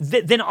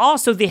 Then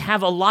also they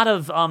have a lot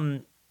of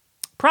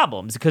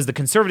problems, because the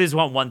conservatives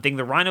want one thing,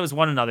 the rhinos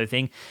want another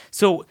thing.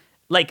 So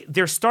like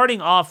they're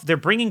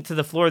bringing to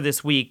the floor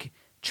this week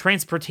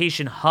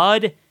transportation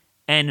HUD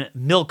and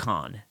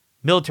MILCON,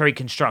 military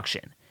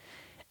construction.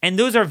 And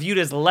those are viewed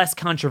as less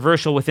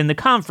controversial within the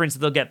conference,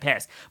 they'll get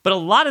passed. But a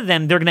lot of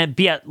them, they're going to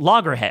be at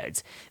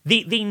loggerheads.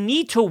 They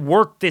need to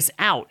work this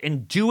out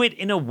and do it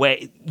in a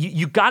way.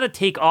 You got to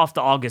take off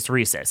the August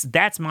recess.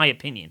 That's my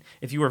opinion,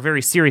 if you are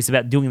very serious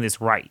about doing this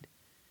right.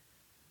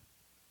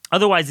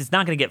 Otherwise, it's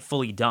not going to get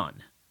fully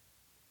done.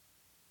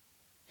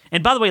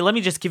 And by the way, let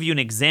me just give you an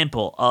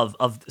example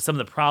of some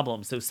of the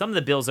problems. So some of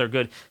the bills are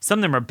good, some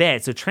of them are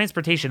bad. So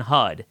transportation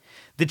HUD,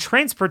 the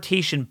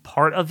transportation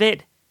part of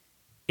it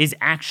is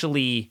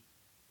actually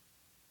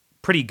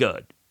pretty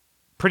good,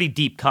 pretty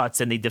deep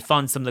cuts, and they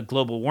defund some of the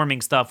global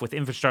warming stuff with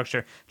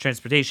infrastructure,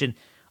 transportation.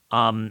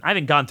 I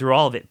haven't gone through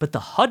all of it, but the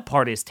HUD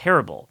part is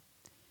terrible.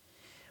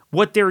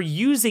 What they're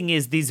using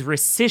is these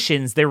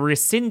rescissions. They're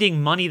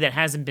rescinding money that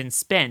hasn't been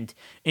spent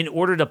in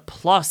order to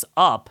plus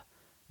up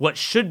what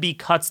should be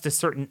cuts to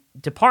certain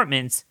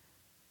departments,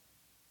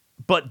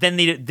 but then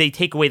they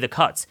take away the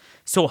cuts.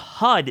 So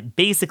HUD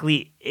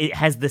basically it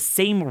has the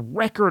same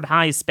record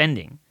high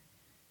spending.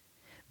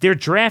 Their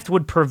draft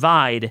would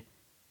provide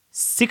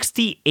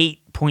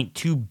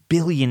 $68.2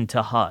 billion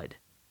to HUD,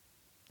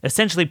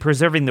 essentially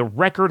preserving the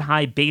record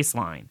high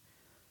baseline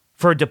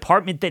for a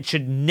department that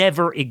should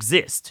never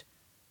exist.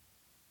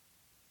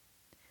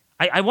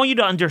 I want you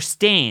to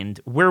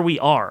understand where we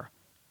are.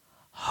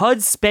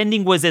 HUD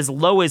spending was as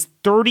low as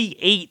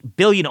 $38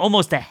 billion,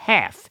 almost a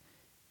half,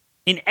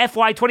 in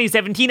FY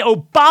 2017,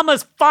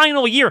 Obama's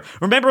final year.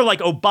 Remember, like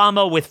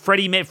Obama with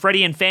Freddie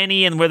and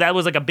Fannie, and where that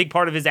was like a big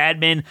part of his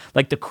admin,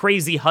 like the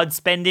crazy HUD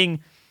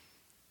spending.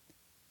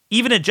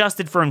 Even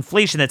adjusted for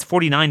inflation, that's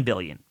 $49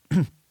 billion.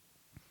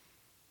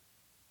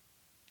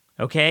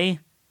 Okay?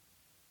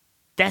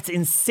 That's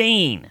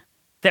insane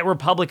that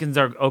Republicans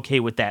are okay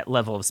with that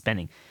level of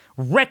spending.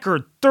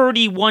 Record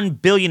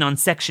 $31 billion on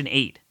Section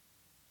 8.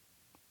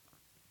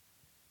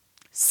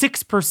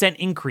 6%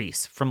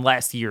 increase from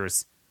last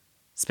year's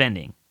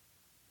spending.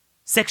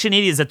 Section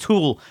 8 is a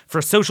tool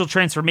for social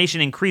transformation,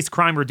 increased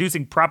crime,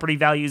 reducing property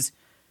values,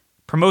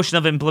 promotion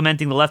of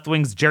implementing the left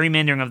wing's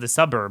gerrymandering of the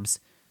suburbs.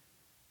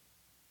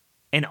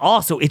 And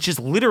also, it's just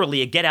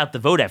literally a get out the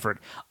vote effort.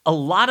 A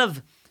lot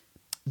of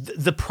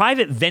the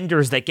private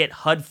vendors that get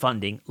HUD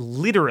funding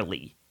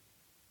literally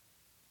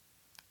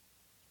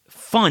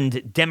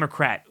fund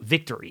Democrat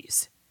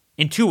victories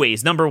in two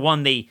ways. Number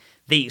one, they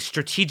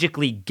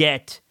strategically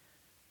get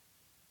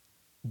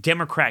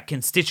Democrat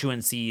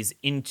constituencies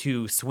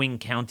into swing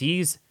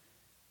counties,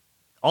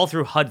 all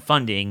through HUD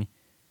funding.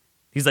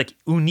 He's like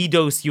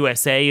Unidos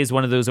USA is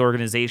one of those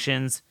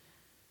organizations.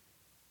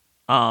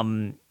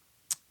 And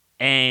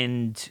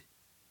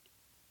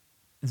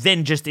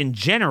then just in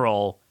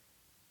general,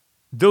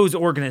 those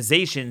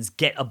organizations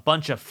get a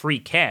bunch of free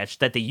cash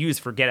that they use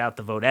for get out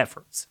the vote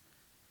efforts.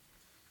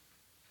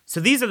 So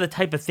these are the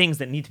type of things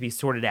that need to be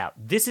sorted out.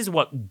 This is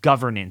what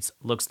governance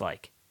looks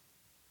like.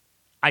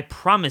 I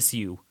promise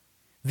you,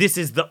 this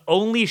is the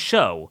only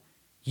show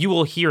you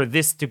will hear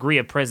this degree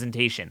of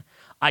presentation.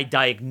 I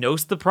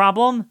diagnosed the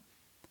problem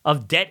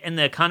of debt and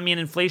the economy and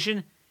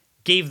inflation,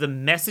 gave the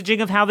messaging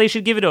of how they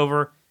should give it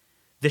over,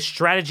 the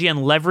strategy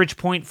and leverage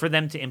point for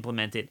them to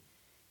implement it,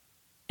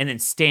 and then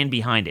stand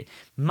behind it.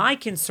 My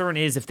concern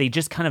is if they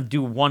just kind of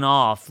do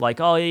one-off, like,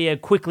 oh, yeah,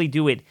 quickly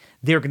do it,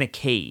 they're going to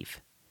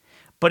cave.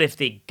 But if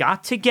they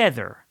got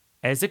together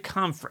as a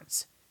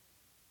conference,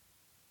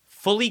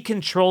 fully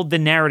controlled the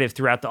narrative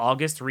throughout the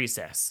August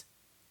recess,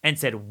 and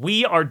said,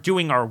 we are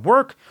doing our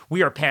work,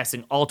 we are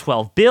passing all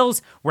 12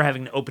 bills, we're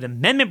having an open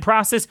amendment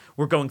process,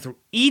 we're going through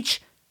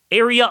each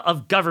area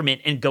of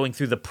government and going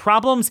through the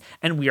problems,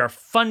 and we are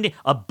funding.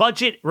 A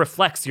budget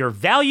reflects your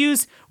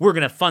values. We're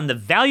going to fund the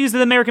values of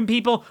the American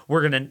people.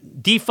 We're going to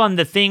defund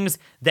the things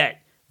that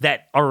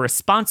are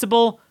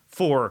responsible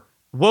for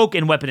woke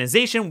and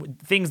weaponization,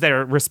 things that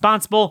are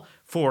responsible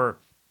for,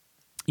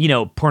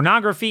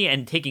 pornography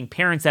and taking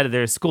parents out of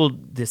their school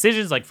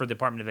decisions, like for the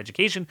Department of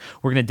Education.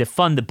 We're going to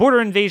defund the border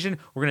invasion.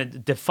 We're going to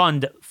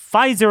defund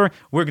Pfizer.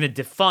 We're going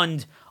to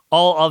defund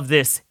all of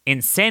this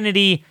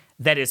insanity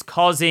that is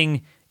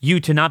causing you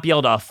to not be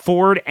able to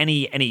afford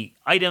any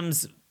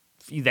items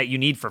that you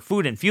need for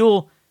food and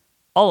fuel,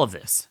 all of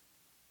this.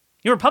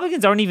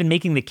 Republicans aren't even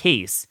making the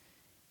case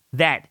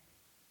that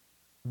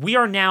we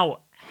are now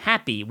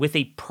happy with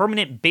a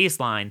permanent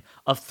baseline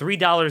of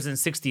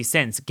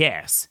 $3.60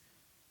 gas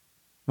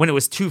when it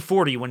was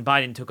 $2.40 when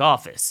Biden took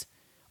office.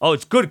 Oh,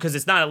 it's good because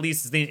it's not at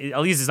least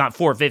it's not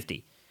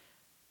 $4.50.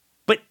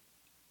 But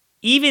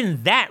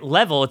even that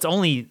level, it's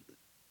only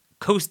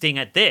coasting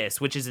at this,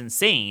 which is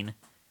insane,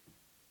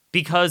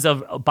 because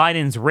of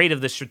Biden's rate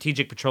of the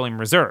strategic petroleum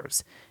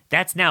reserves.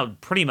 That's now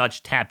pretty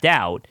much tapped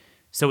out,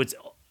 so it's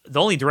the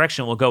only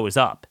direction it will go is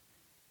up.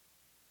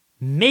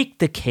 Make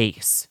the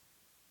case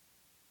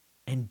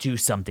and do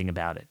something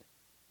about it.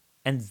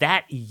 And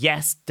that,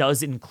 yes,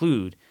 does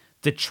include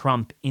the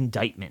Trump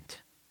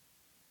indictment.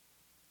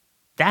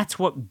 That's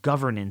what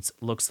governance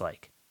looks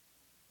like.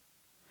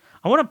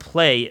 I want to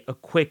play a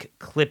quick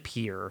clip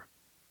here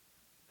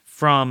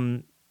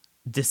from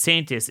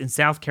DeSantis in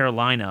South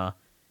Carolina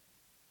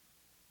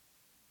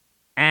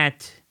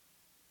at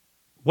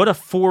what a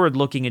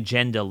forward-looking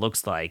agenda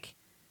looks like.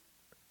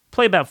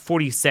 Play about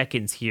 40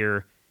 seconds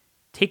here.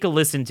 Take a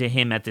listen to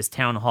him at this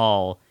town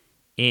hall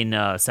in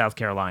South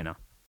Carolina.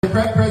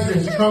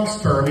 President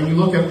Trump's term, and you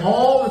look at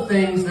all the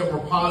things that were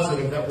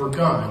positive that were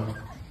done,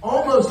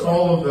 almost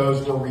all of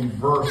those were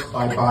reversed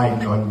by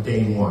Biden on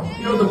day one.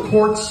 The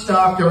court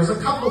stuff, there was a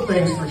couple of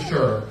things for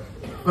sure,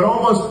 but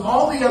almost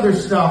all the other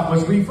stuff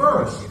was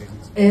reversed.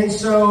 And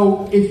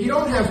so if you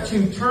don't have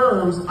two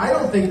terms, I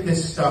don't think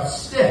this stuff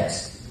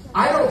sticks.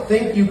 I don't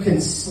think you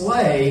can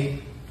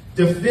slay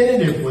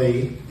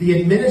definitively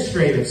the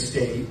administrative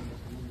state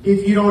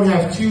if you don't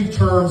have two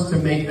terms to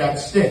make that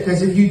stick.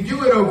 Because if you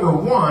do it over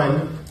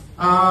one,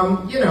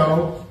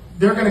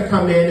 they're going to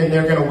come in and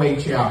they're going to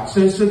wait you out.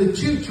 So the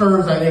two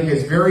terms, I think,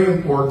 is very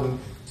important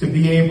to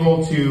be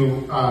able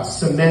to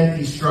cement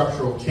these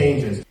structural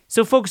changes.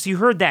 So, folks, you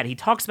heard that. He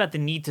talks about the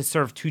need to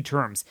serve two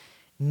terms.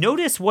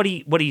 Notice what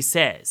he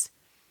says,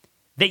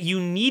 that you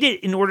need it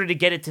in order to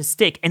get it to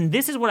stick. And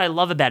this is what I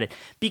love about it,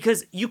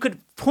 because you could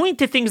point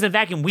to things in a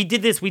vacuum. We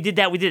did this, we did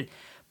that, we did it.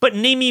 But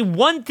name me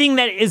one thing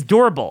that is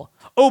durable.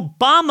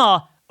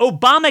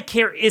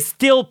 Obamacare is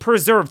still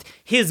preserved.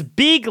 His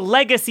big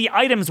legacy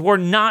items were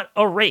not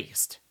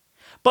erased.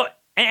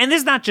 And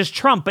this is not just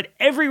Trump, but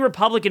every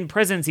Republican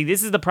presidency,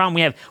 this is the problem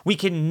we have. We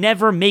can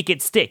never make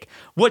it stick.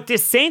 What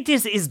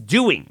DeSantis is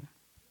doing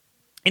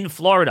in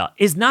Florida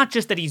is not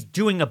just that he's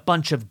doing a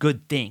bunch of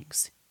good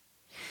things.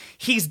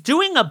 He's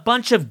doing a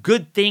bunch of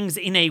good things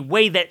in a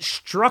way that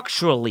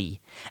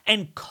structurally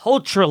and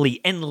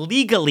culturally and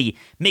legally,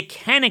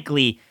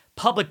 mechanically,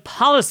 public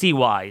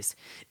policy-wise,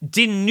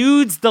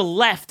 denudes the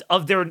left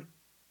of their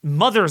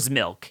mother's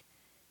milk.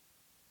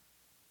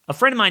 A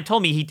friend of mine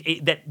told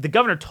me that the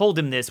governor told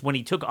him this when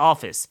he took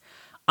office.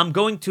 I'm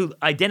going to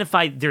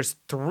identify there's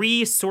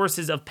three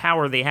sources of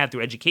power they have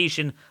through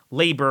education,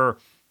 labor,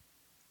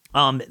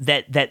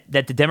 that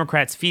the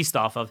Democrats feast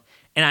off of,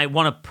 and I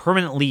want to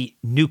permanently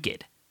nuke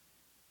it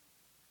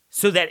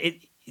so that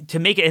to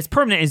make it as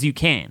permanent as you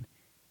can.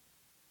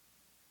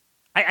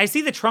 I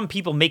see the Trump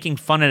people making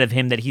fun out of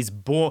him that he's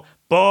boring,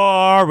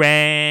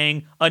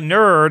 a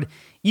nerd.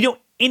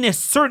 In a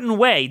certain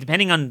way,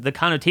 depending on the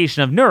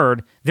connotation of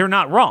nerd, they're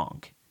not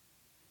wrong.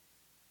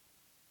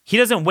 He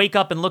doesn't wake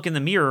up and look in the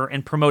mirror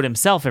and promote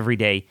himself every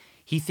day.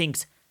 He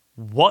thinks,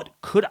 what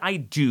could I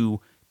do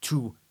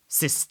to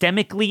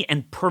systemically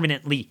and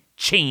permanently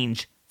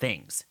change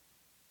things?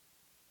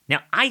 Now,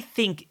 I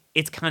think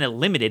it's kind of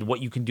limited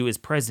what you can do as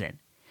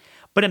president.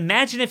 But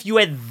imagine if you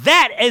had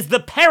that as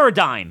the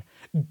paradigm.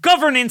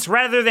 Governance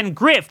rather than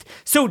grift.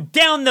 So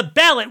down the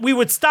ballot, we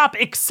would stop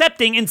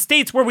accepting in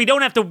states where we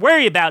don't have to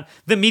worry about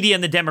the media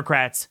and the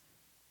Democrats.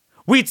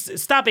 We'd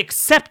stop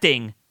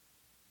accepting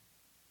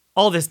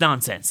all this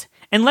nonsense.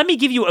 And let me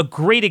give you a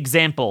great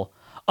example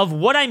of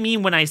what I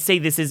mean when I say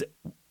this is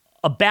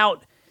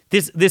about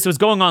this. This was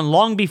going on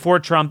long before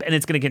Trump, and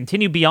it's going to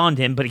continue beyond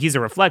him, but he's a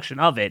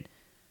reflection of it.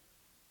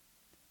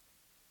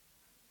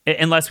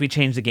 Unless we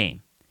change the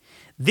game.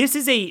 This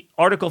is an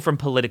article from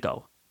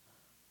Politico.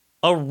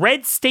 A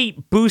red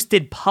state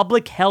boosted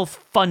public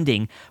health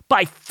funding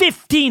by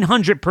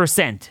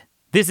 1,500%.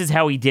 This is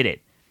how he did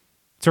it.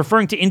 It's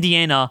referring to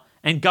Indiana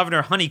and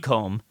Governor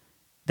Honeycomb,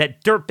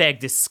 that dirtbag,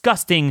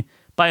 disgusting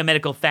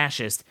biomedical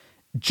fascist,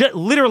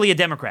 literally a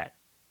Democrat.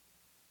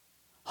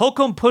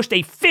 Holcomb pushed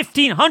a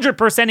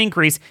 1,500%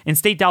 increase in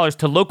state dollars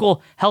to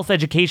local health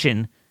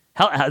education,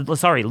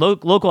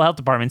 local health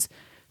departments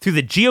through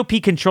the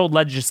GOP-controlled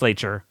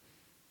legislature.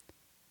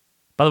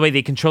 By the way,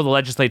 they control the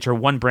legislature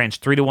one branch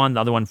 3-1, the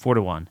other one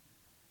 4-1.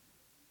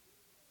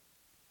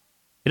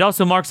 It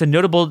also marks a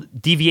notable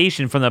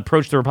deviation from the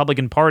approach the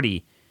Republican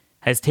Party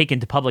has taken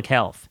to public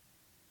health.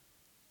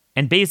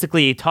 And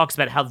basically, it talks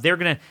about how they're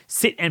going to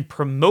sit and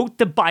promote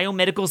the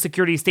biomedical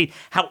security state,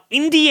 how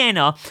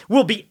Indiana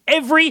will be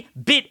every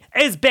bit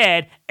as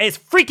bad as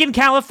freaking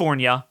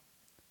California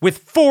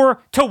with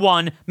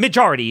 4-1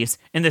 majorities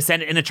in the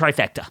Senate in a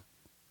trifecta.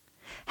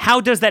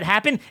 How does that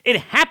happen? It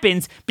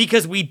happens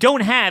because we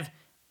don't have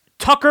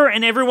Tucker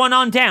and everyone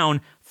on down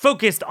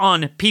focused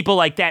on people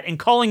like that and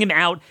calling him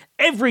out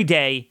every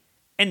day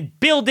and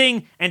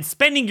building and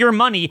spending your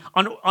money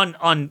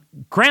on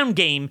ground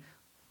game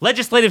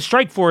legislative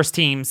strike force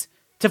teams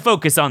to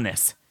focus on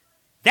this.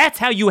 That's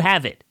how you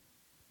have it.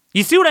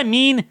 You see what I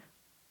mean?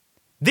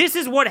 This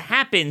is what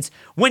happens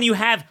when you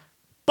have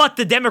but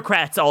the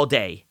Democrats all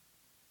day.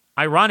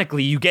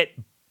 Ironically, you get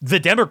the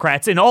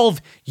Democrats in all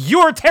of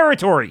your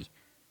territory.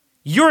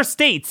 Your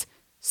states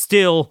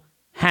still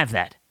have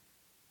that.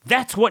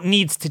 That's what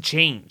needs to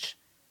change.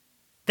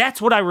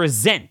 That's what I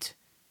resent.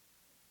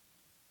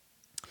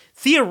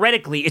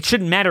 Theoretically, it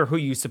shouldn't matter who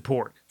you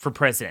support for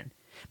president,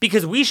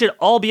 because we should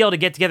all be able to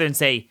get together and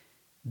say,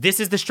 this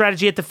is the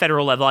strategy at the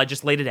federal level. I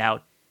just laid it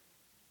out.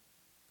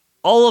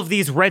 All of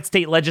these red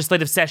state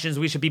legislative sessions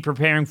we should be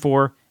preparing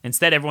for.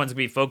 Instead, everyone's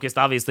going to be focused.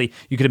 Obviously,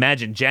 you can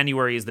imagine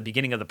January is the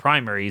beginning of the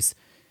primaries,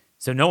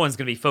 so no one's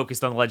going to be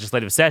focused on the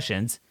legislative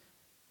sessions.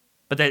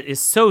 But that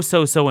is so,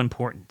 so, so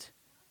important.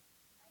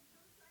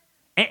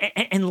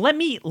 And let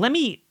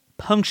me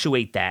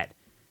punctuate that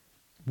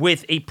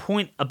with a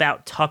point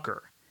about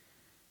Tucker.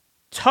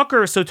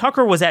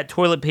 Tucker was at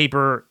toilet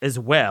paper as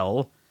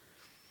well.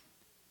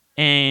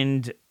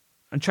 And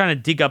I'm trying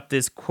to dig up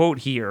this quote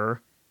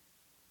here.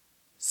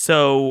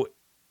 So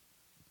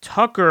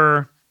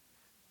Tucker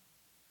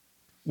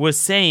was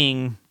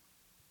saying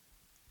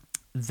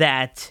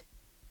that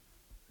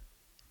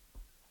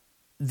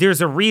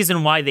there's a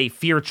reason why they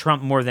fear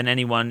Trump more than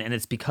anyone, and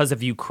it's because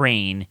of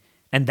Ukraine,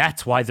 and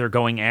that's why they're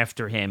going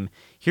after him.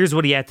 Here's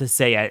what he had to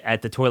say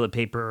at the toilet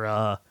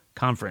paper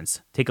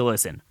conference. Take a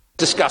listen.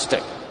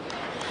 Disgusting.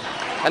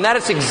 And that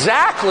is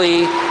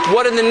exactly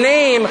what, in the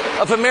name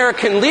of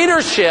American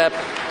leadership,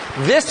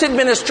 this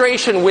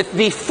administration, with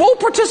the full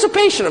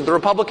participation of the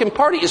Republican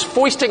Party, is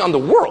foisting on the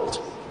world.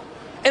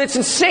 And it's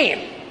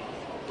insane.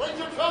 When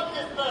your Trump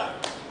gets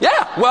back.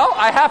 Yeah, well,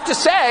 I have to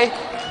say,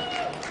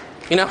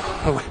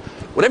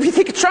 whatever you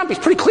think of Trump, he's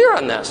pretty clear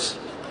on this.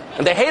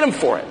 And they hate him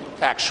for it,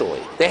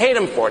 actually. They hate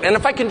him for it. And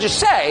if I can just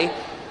say,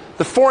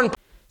 the foreign...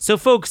 So,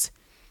 folks,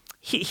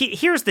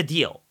 here's the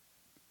deal.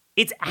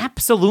 It's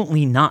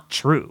absolutely not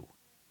true.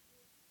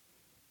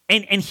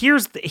 And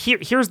here's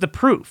the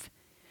proof.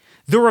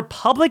 The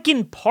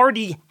Republican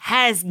Party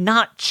has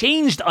not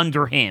changed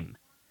under him.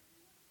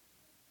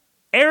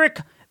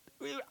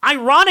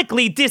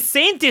 Ironically,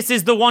 DeSantis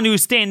is the one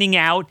who's standing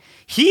out.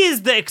 He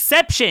is the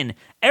exception.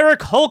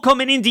 Eric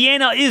Holcomb in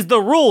Indiana is the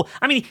rule.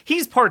 I mean,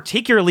 he's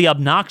particularly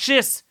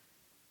obnoxious,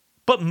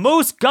 but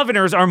most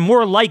governors are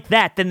more like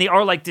that than they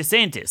are like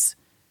DeSantis.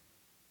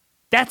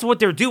 That's what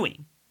they're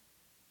doing.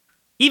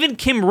 Even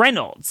Kim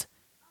Reynolds,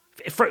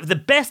 for the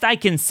best I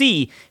can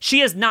see, she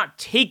has not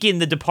taken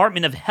the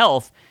Department of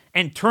Health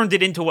and turned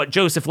it into what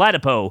Dr.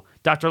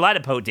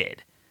 Ladapo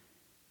did.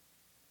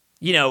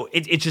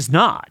 It's just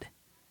not.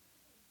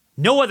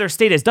 No other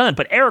state has done it,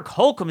 but Eric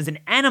Holcomb is an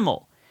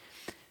animal.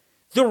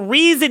 The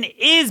reason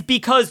is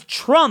because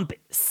Trump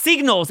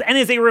signals and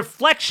is a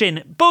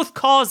reflection, both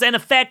cause and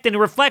effect and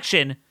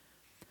reflection,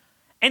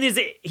 and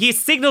he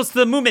signals to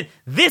the movement,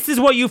 this is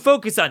what you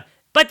focus on.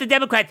 But the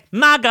Democrats,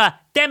 MAGA,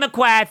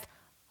 Democrats,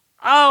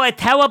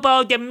 it's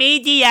terrible, the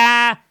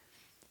media.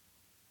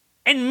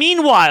 And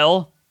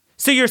meanwhile,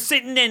 so you're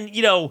sitting and,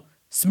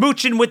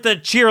 smooching with the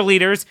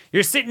cheerleaders.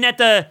 You're sitting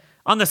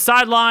on the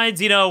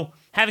sidelines,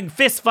 having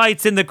fist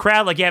fights in the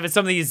crowd like you have at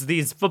some of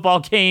these football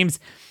games.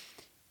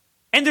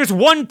 And there's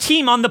one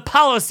team on the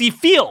policy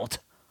field,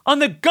 on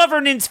the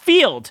governance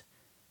field.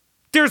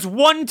 There's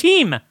one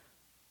team.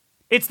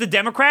 It's the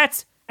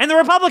Democrats and the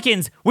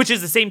Republicans, which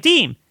is the same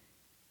team.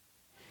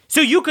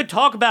 So you could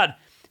talk about,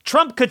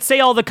 Trump could say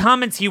all the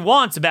comments he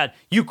wants about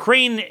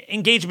Ukraine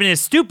engagement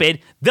is stupid.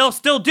 They'll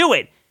still do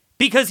it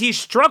because he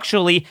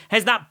structurally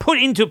has not put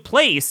into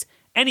place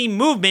any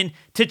movement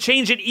to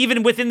change it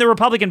even within the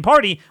Republican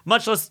Party,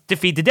 much less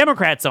defeat the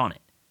Democrats on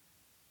it.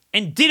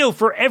 And ditto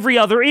for every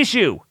other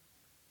issue.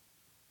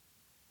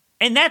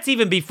 And that's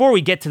even before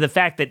we get to the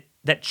fact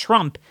that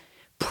Trump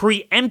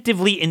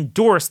preemptively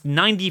endorsed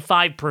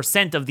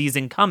 95% of these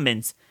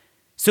incumbents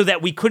so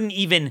that we couldn't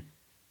even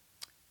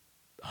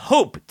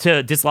hope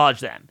to dislodge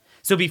them.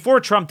 So before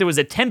Trump, there was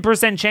a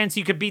 10% chance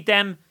you could beat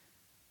them.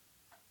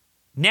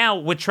 Now,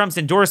 with Trump's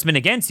endorsement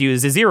against you,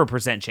 is a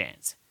 0%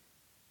 chance.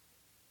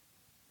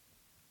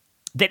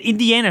 That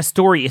Indiana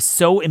story is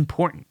so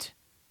important.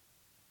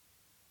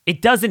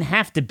 It doesn't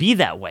have to be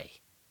that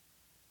way.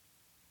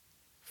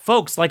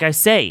 Folks, like I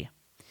say,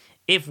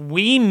 if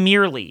we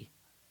merely,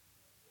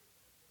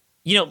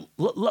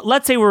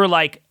 let's say we're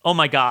like, oh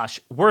my gosh,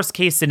 worst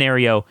case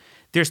scenario,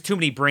 there's too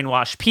many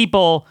brainwashed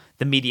people,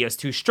 the media is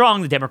too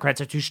strong, the Democrats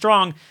are too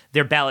strong,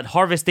 their ballot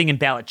harvesting and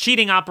ballot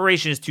cheating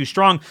operation is too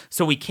strong,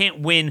 so we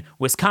can't win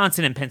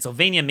Wisconsin and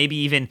Pennsylvania, maybe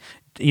even,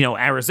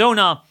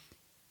 Arizona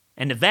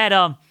and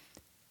Nevada.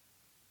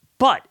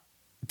 But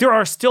there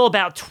are still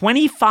about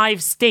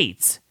 25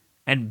 states,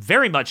 and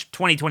very much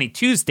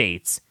 2022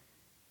 states,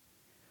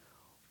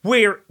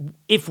 where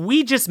if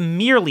we just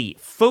merely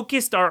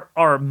focused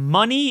our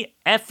money,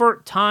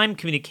 effort, time,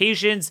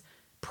 communications,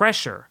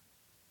 pressure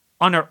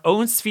on our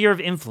own sphere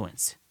of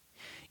influence,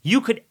 you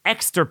could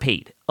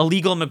extirpate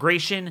illegal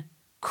immigration,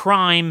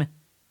 crime,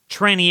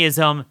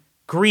 trannyism,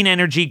 green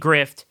energy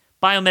grift,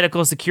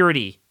 biomedical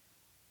security,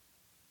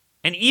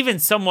 and even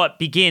somewhat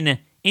begin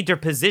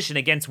interposition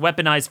against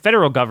weaponized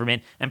federal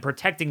government and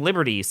protecting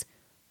liberties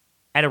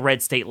at a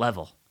red state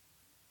level.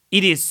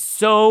 It is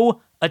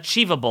so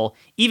achievable,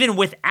 even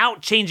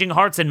without changing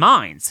hearts and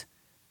minds,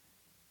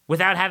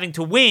 without having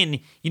to win,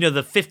 the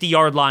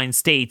 50-yard line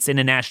states in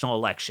a national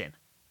election.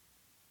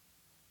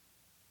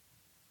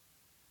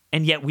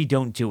 And yet we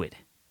don't do it.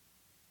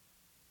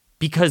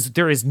 Because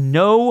there is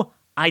no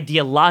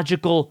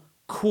ideological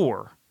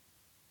core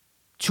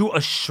to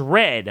a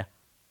shred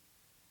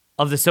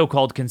of the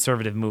so-called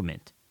conservative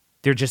movement.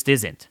 There just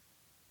isn't.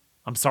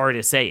 I'm sorry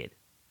to say it,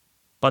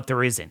 but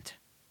there isn't.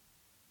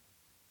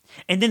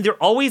 And then they're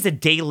always a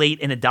day late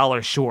and a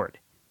dollar short.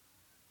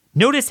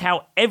 Notice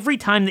how every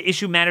time the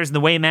issue matters and the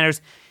way it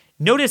matters,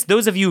 notice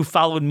those of you who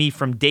followed me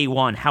from day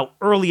one, how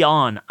early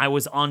on I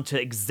was on to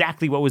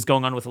exactly what was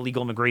going on with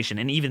illegal immigration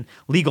and even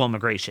legal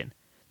immigration.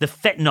 The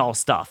fentanyl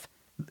stuff.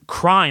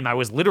 Crime, I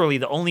was literally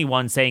the only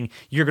one saying,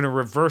 you're going to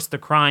reverse the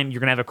crime, you're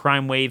going to have a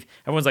crime wave.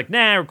 Everyone's like,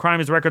 nah, crime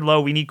is record low,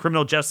 we need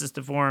criminal justice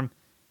reform.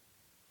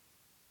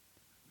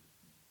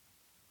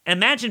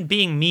 Imagine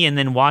being me and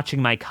then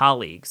watching my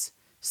colleagues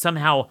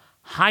somehow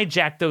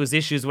hijack those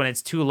issues when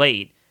it's too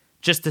late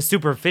just to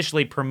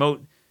superficially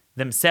promote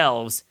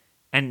themselves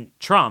and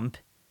Trump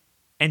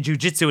and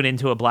jujitsu it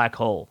into a black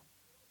hole.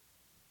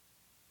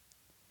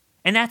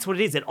 And that's what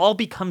it is. It all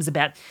becomes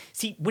about,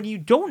 see, when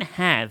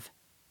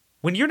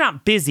you're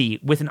not busy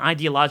with an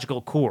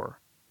ideological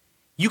core,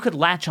 you could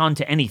latch on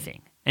to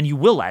anything, and you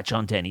will latch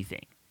on to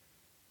anything.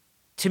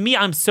 To me,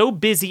 I'm so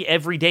busy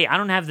every day, I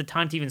don't have the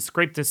time to even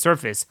scrape the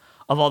surface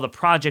of all the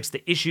projects,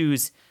 the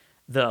issues,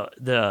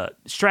 the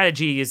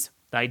strategies,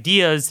 the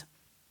ideas,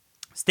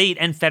 state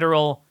and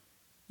federal.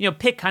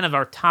 Pick kind of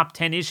our top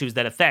 10 issues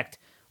that affect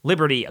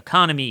liberty,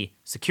 economy,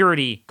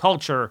 security,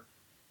 culture.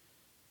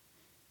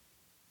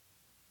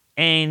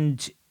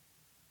 And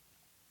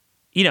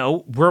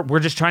we're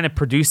just trying to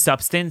produce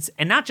substance,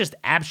 and not just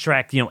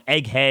abstract,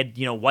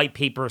 egghead, white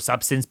paper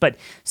substance, but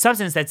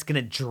substance that's going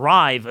to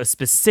drive a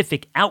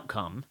specific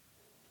outcome.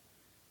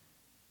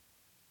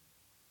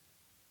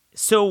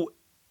 So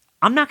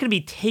I'm not going to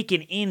be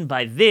taken in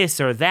by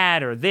this or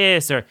that or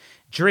this or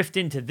drift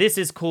into this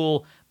is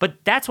cool,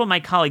 but that's what my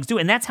colleagues do.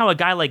 And that's how a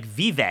guy like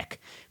Vivek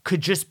could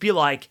just be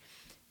like,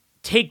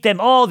 take them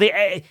all,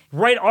 they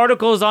write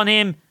articles on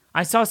him.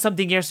 I saw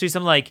something yesterday,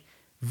 something like,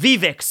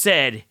 Vivek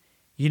said,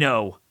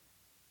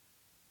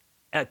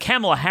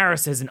 Kamala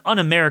Harris has an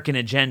un-American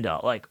agenda.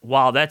 Like,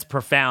 wow, that's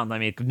profound. I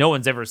mean, no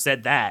one's ever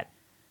said that.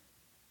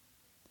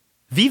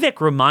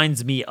 Vivek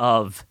reminds me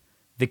of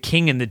the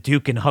King and the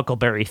Duke in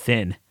Huckleberry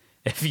Finn,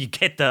 if you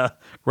get the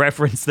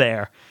reference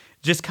there.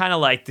 Just kind of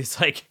like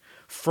this,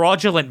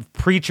 fraudulent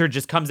preacher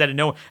just comes out of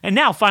nowhere. And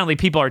now finally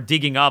people are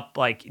digging up,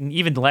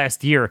 even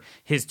last year,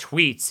 his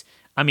tweets.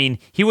 I mean,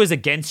 he was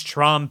against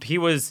Trump. He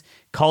was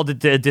called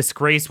it a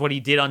disgrace what he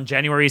did on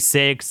January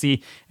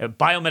 6th.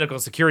 Biomedical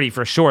security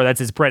for sure. That's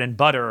his bread and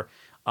butter.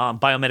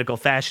 Biomedical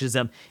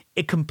fascism.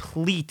 A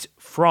complete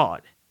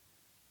fraud.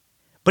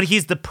 But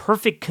he's the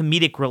perfect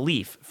comedic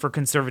relief for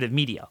conservative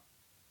media.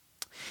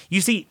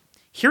 You see,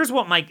 here's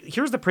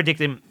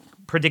the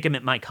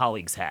predicament my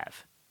colleagues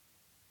have.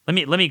 Let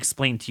me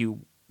explain to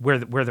you where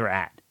they're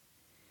at.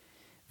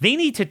 They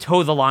need to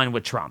toe the line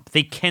with Trump.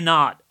 They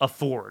cannot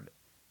afford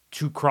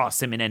to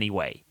cross him in any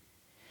way.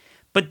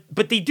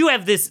 But they do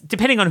have this,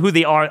 depending on who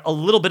they are, a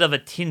little bit of a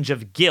tinge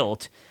of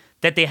guilt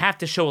that they have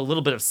to show a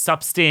little bit of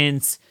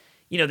substance.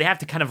 They have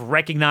to kind of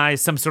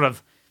recognize some sort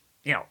of,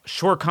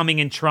 shortcoming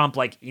in Trump.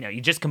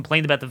 You just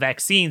complained about the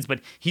vaccines,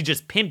 but he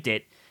just pimped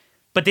it.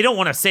 But they don't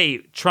want to say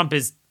Trump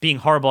is being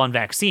horrible on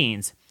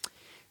vaccines.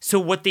 So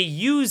what they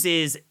use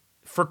is,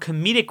 for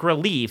comedic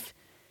relief,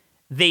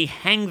 they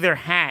hang their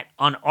hat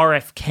on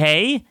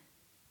RFK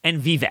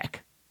and Vivek.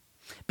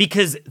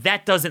 Because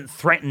that doesn't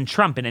threaten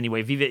Trump in any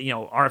way. Vivek,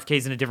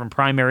 RFK's in a different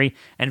primary,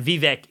 and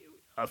Vivek,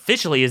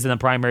 officially is in the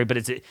primary,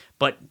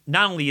 but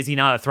not only is he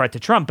not a threat to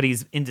Trump, but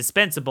he's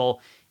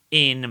indispensable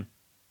in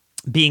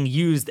being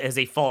used as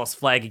a false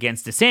flag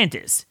against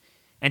DeSantis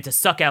and to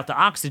suck out the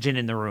oxygen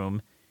in the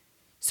room.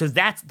 So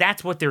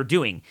that's what they're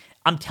doing.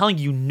 I'm telling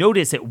you,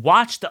 notice it.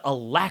 Watch the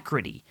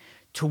alacrity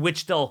to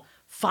which they'll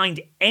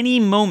find any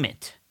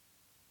moment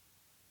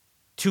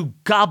to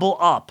gobble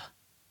up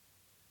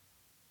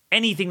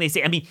anything they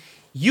say. I mean,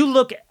 you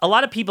look, a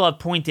lot of people have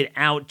pointed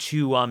out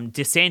to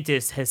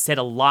DeSantis has said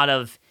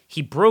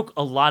he broke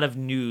a lot of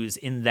news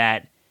in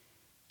that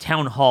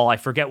town hall. I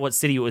forget what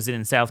city it was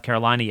in South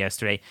Carolina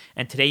yesterday.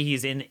 And today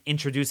he's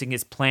introducing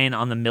his plan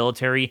on the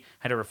military,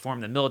 how to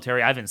reform the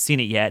military. I haven't seen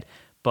it yet,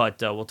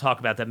 but we'll talk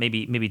about that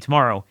maybe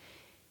tomorrow.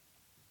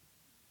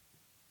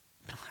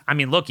 I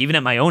mean, look, even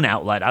at my own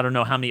outlet, I don't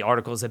know how many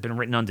articles have been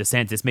written on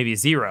DeSantis, maybe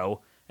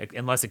 0,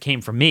 unless it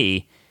came from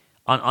me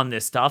on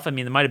this stuff. I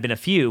mean, there might have been a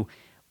few,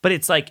 but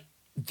it's like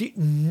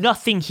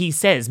nothing he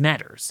says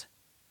matters.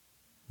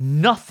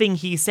 Nothing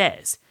he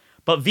says.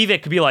 But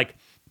Vivek could be like,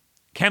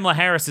 Kamala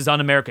Harris is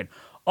un-American.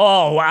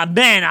 Oh,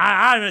 man,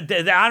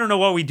 I don't know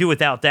what we do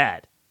without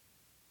that.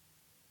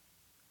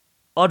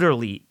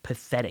 Utterly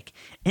pathetic.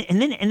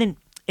 And then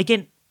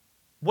again,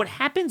 what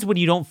happens when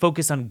you don't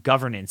focus on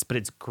governance, but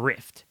it's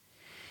grift?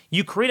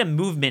 You create a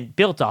movement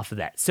built off of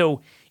that.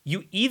 So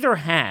you either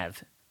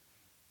have,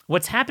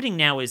 what's happening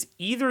now is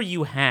either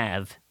you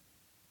have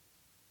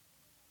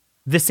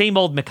the same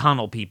old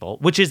McConnell people,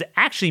 which is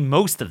actually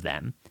most of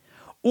them,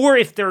 or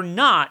if they're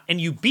not, and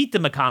you beat the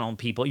McConnell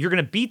people, you're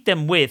going to beat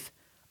them with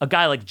a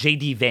guy like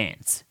J.D.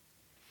 Vance.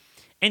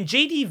 And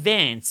J.D.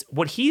 Vance,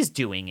 what he's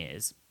doing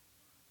is,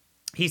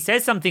 he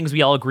says some things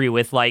we all agree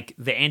with, like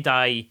the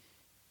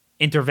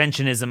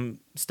anti-interventionism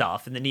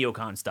stuff and the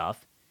neocon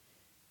stuff.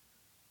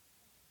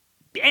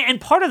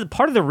 And part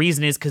of the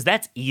reason is because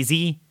that's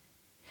easy.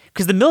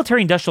 Because the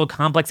military-industrial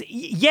complex,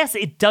 yes,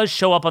 it does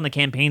show up on the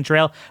campaign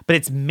trail, but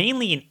it's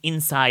mainly an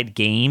inside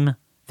game,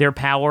 their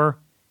power.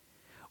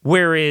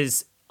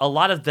 Whereas a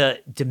lot of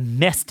the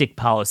domestic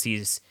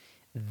policies,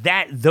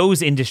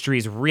 those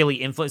industries really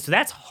influence. So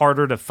that's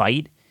harder to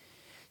fight.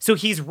 So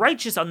he's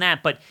righteous on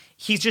that, but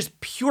he's just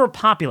pure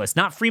populist,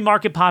 not free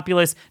market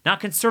populist,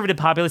 not conservative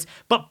populist,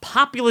 but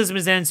populism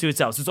is ends to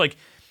itself. So it's like,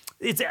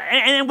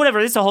 and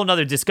whatever, this is a whole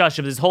nother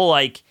discussion, this whole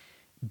like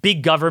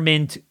big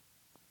government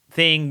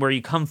thing where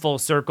you come full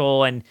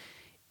circle and,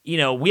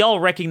 we all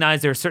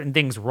recognize there are certain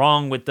things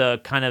wrong with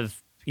the kind of,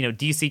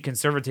 DC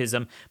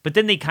conservatism, but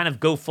then they kind of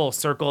go full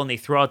circle and they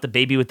throw out the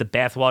baby with the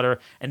bathwater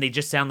and they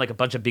just sound like a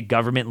bunch of big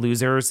government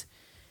losers.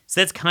 So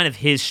that's kind of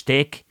his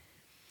shtick.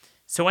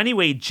 So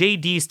anyway,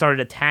 JD started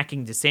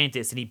attacking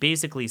DeSantis and he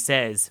basically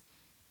says,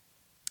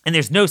 and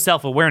there's no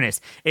self-awareness.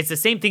 It's the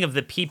same thing of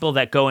the people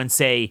that go and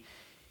say,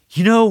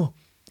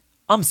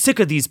 I'm sick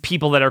of these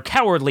people that are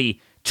cowardly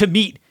to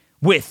meet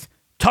with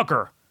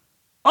Tucker.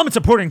 I'm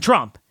supporting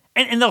Trump.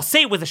 And they'll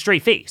say it with a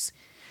straight face.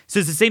 So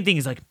it's the same thing.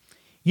 He's like,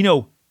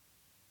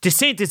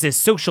 DeSantis'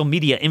 social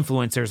media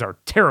influencers are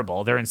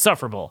terrible. They're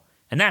insufferable.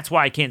 And that's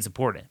why I can't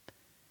support him.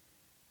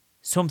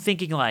 So I'm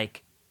thinking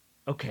like,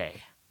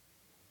 okay,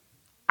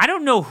 I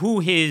don't know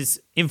who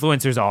his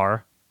influencers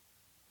are.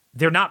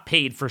 They're not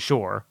paid for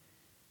sure.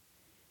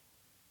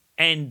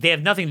 And they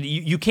have nothing,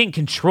 you can't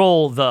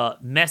control the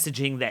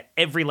messaging that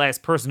every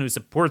last person who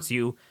supports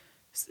you,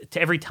 to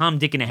every Tom,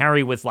 Dick, and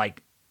Harry with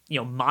like,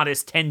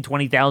 modest 10,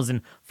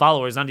 20,000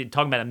 followers, I'm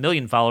talking about 1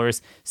 million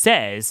followers,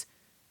 says.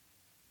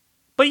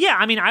 But yeah,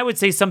 I mean, I would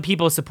say some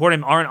people who support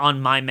him aren't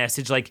on my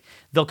message. Like,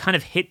 they'll kind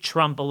of hit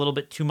Trump a little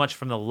bit too much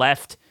from the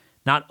left,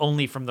 not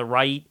only from the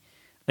right.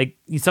 Like,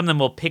 some of them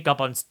will pick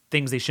up on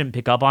things they shouldn't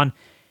pick up on.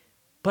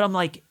 But I'm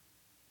like,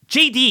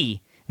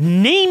 JD,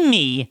 name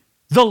me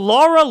the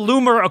Laura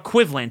Loomer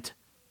equivalent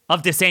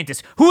of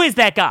DeSantis. Who is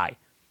that guy?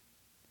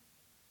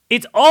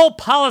 It's all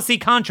policy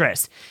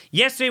contrast.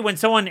 Yesterday, when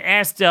someone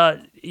asked,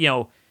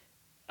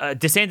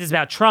 DeSantis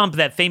about Trump,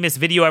 that famous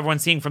video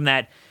everyone's seeing from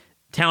that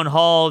town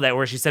hall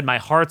where she said, my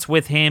heart's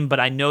with him, but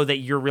I know that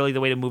you're really the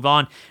way to move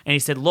on. And he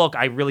said, look,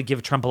 I really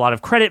give Trump a lot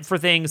of credit for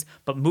things,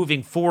 but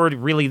moving forward,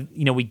 really,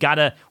 we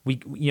gotta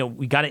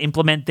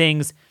implement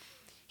things.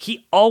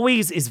 He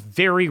always is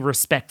very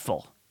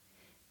respectful.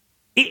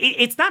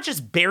 It's not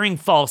just bearing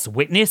false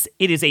witness.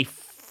 It is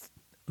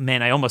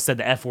man, I almost said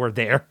the F word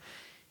there.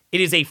 It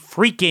is a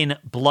freaking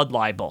blood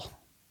libel.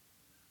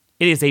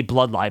 It is a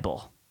blood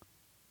libel.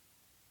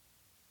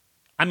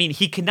 I mean,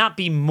 he cannot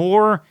be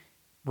more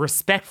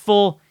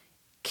respectful,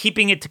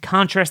 keeping it to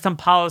contrast on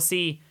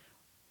policy.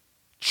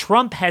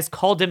 Trump has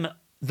called him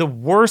the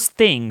worst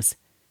things.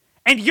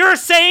 And you're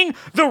saying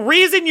the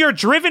reason you're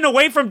driven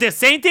away from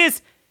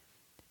DeSantis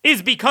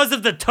is because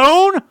of the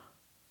tone?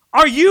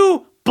 Are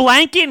you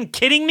blanking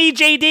kidding me,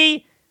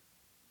 JD?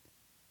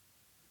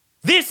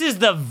 This is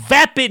the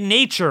vapid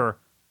nature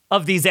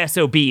of these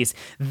SOBs.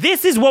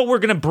 This is what we're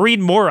going to breed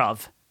more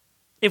of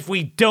if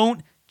we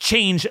don't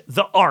change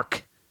the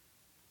arc.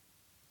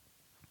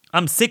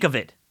 I'm sick of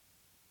it.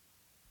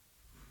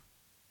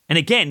 And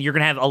again, you're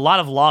going to have a lot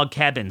of log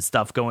cabin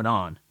stuff going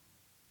on.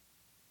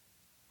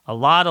 A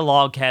lot of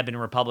log cabin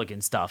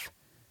Republican stuff.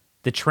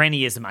 the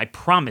trannyism, I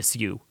promise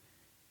you,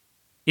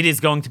 it is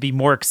going to be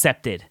more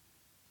accepted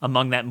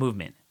among that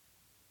movement.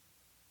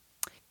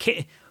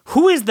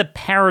 Who is the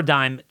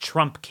paradigm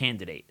Trump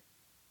candidate?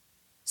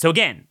 So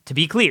again, to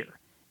be clear,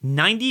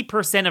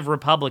 90% of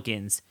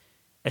Republicans,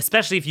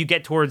 especially if you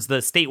get towards the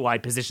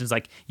statewide positions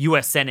like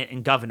U.S. Senate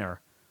and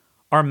governor,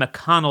 are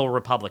McConnell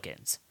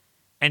Republicans.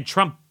 And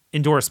Trump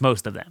endorsed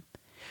most of them.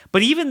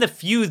 But even the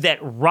few that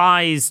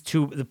rise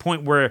to the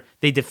point where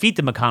they defeat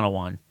the McConnell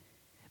one,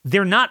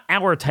 they're not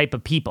our type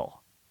of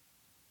people.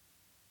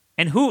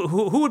 And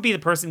who would be the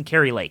person?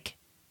 Carrie Lake.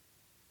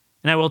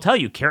 And I will tell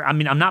you, I'm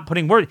not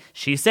putting words.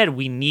 She said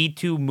we need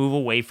to move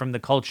away from the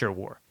culture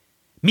war.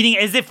 Meaning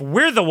as if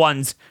we're the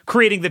ones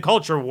creating the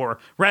culture war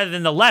rather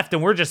than the left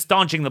and we're just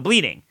staunching the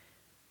bleeding.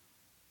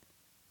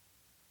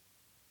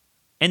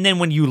 And then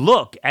when you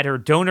look at her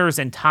donors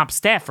and top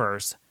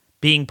staffers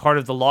being part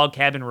of the log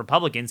cabin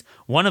Republicans,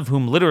 one of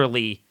whom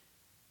literally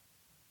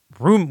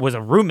was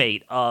a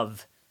roommate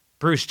of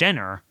Bruce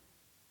Jenner,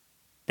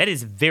 that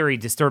is very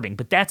disturbing.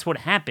 But that's what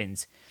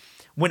happens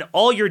when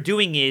all you're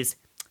doing is,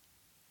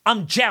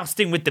 I'm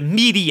jousting with the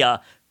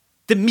media.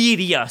 The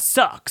media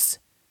sucks.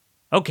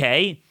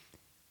 Okay.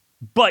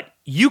 But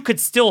you could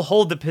still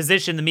hold the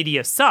position the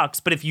media sucks,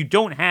 but if you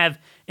don't have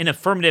an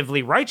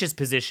affirmatively righteous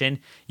position,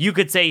 you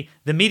could say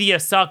the media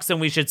sucks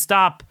and we should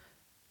stop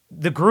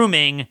the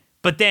grooming,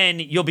 but then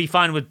you'll be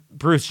fine with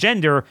Bruce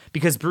Jenner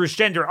because Bruce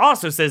Jenner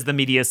also says the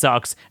media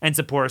sucks and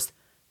supports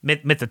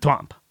Mr.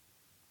 Trump.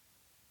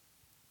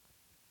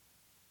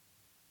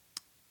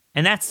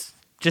 And that's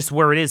just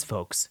where it is,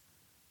 folks.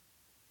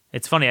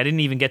 It's funny, I didn't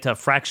even get to a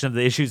fraction of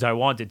the issues I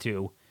wanted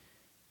to,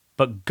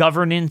 but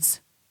governance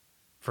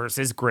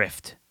versus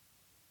grift.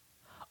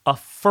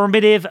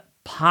 Affirmative,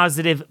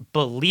 positive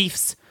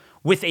beliefs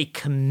with a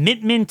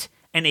commitment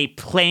and a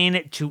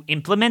plan to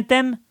implement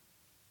them,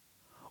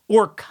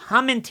 or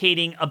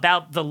commentating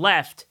about the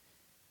left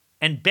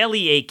and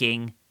belly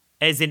aching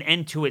as an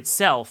end to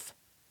itself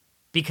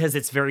because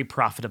it's very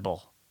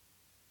profitable.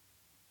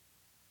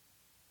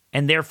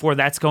 And therefore,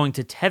 that's going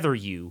to tether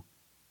you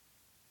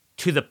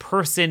to the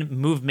person,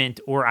 movement,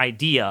 or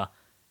idea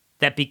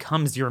that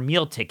becomes your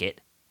meal ticket.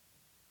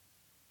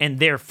 And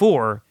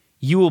therefore,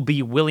 you will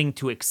be willing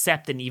to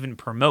accept and even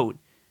promote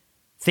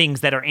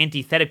things that are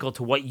antithetical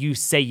to what you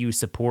say you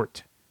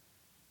support.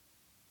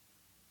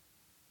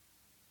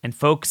 And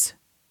folks,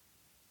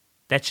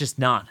 that's just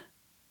not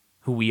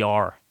who we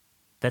are.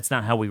 That's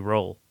not how we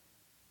roll.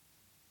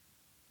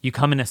 You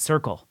come in a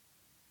circle.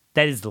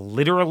 That is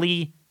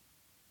literally,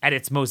 at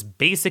its most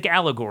basic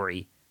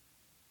allegory,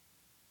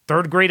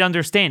 third grade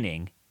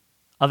understanding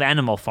of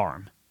Animal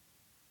Farm.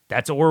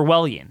 That's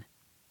Orwellian.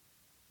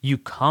 You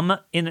come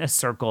in a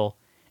circle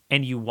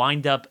and you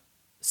wind up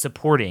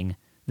supporting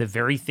the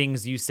very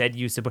things you said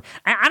you support.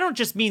 I don't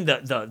just mean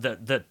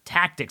the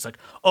tactics like,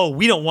 oh,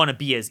 we don't want to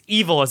be as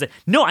evil as it.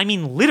 No, I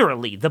mean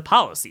literally the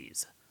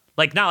policies.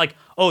 Like, not like,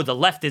 oh, the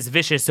left is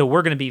vicious, so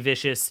we're going to be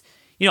vicious.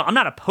 You know, I'm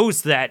not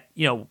opposed to that,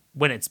 you know,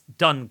 when it's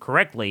done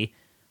correctly.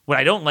 What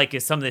I don't like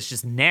is some of this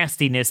just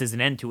nastiness as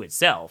an end to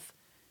itself.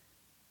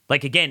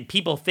 Like, again,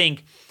 people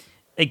think,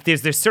 like,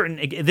 there's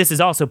certain, this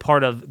is also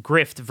part of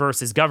grift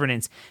versus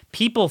governance.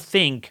 People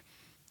think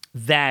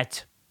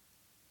that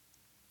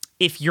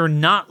if you're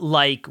not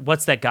like,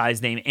 what's that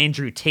guy's name?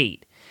 Andrew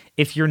Tate.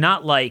 If you're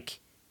not like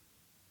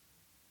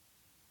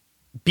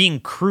being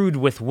crude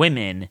with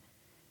women,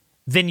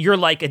 then you're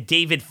like a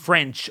David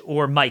French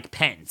or Mike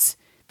Pence.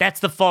 That's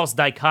the false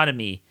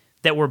dichotomy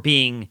that we're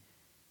being,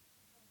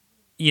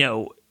 you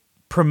know,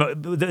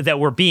 that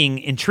we're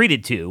being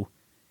entreated to.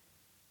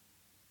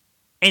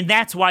 And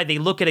that's why they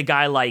look at a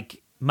guy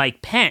like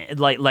Mike Pence,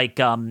 like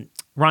Ron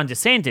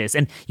DeSantis,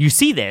 and you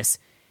see this,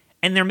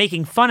 and they're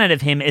making fun out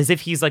of him as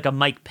if he's like a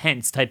Mike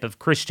Pence type of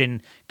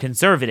Christian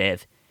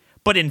conservative.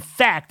 But in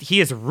fact,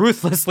 he is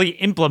ruthlessly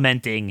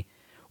implementing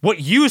what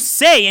you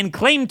say and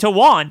claim to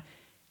want.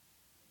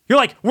 You're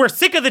like, we're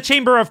sick of the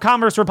Chamber of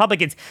Commerce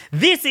Republicans.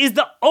 This is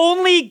the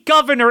only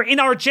governor in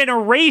our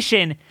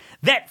generation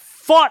that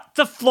fought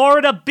the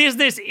Florida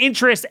business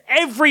interests,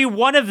 every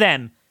one of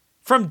them,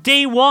 from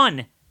day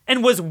one,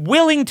 and was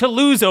willing to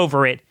lose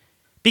over it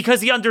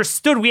because he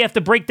understood we have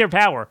to break their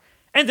power.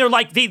 And they're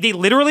like, they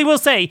literally will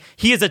say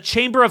he is a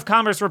Chamber of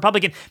Commerce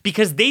Republican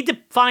because they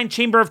define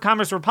Chamber of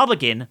Commerce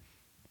Republican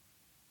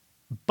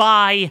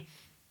by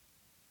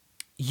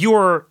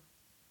your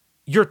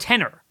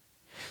tenor.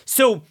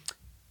 So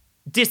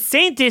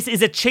DeSantis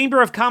is a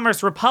Chamber of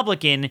Commerce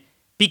Republican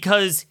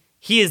because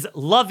he is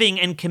loving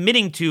and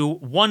committing to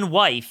one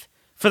wife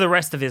for the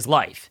rest of his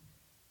life.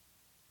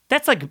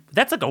 That's like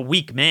a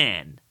weak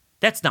man.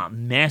 That's not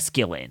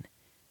masculine.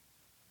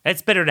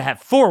 It's better to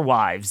have 4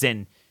 wives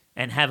and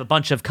have a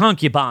bunch of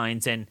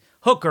concubines and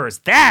hookers.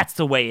 That's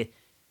the way.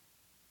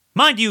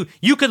 Mind you,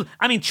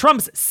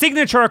 Trump's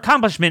signature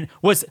accomplishment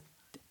was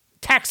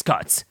tax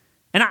cuts.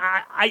 And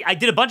I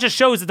did a bunch of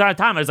shows at that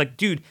time. I was like,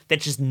 dude,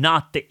 that's just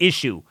not the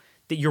issue.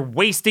 That you're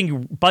wasting your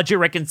budget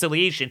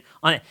reconciliation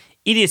on it.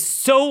 It is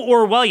so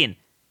Orwellian.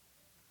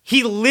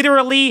 He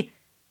literally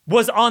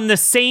was on the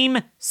same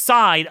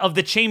side of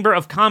the Chamber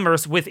of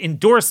Commerce with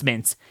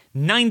endorsements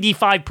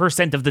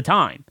 95% of the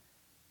time.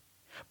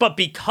 But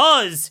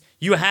because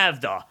you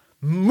have the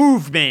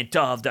movement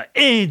of the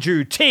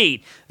Andrew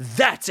Tate,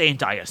 that's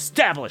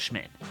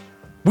anti-establishment.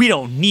 We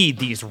don't need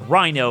these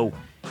rhino,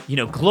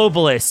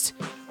 globalist,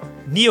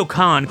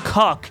 neocon,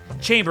 cuck,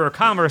 Chamber of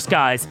Commerce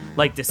guys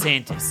like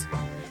DeSantis.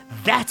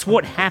 That's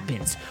what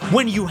happens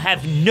when you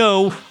have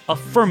no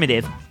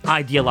affirmative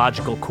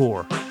ideological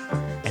core.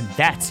 And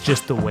that's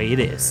just the way it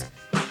is.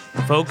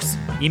 Folks,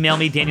 email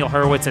me,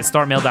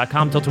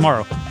 DanielHorowitz@startmail.com. Till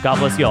tomorrow, God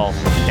bless y'all.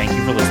 Thank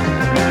you for listening.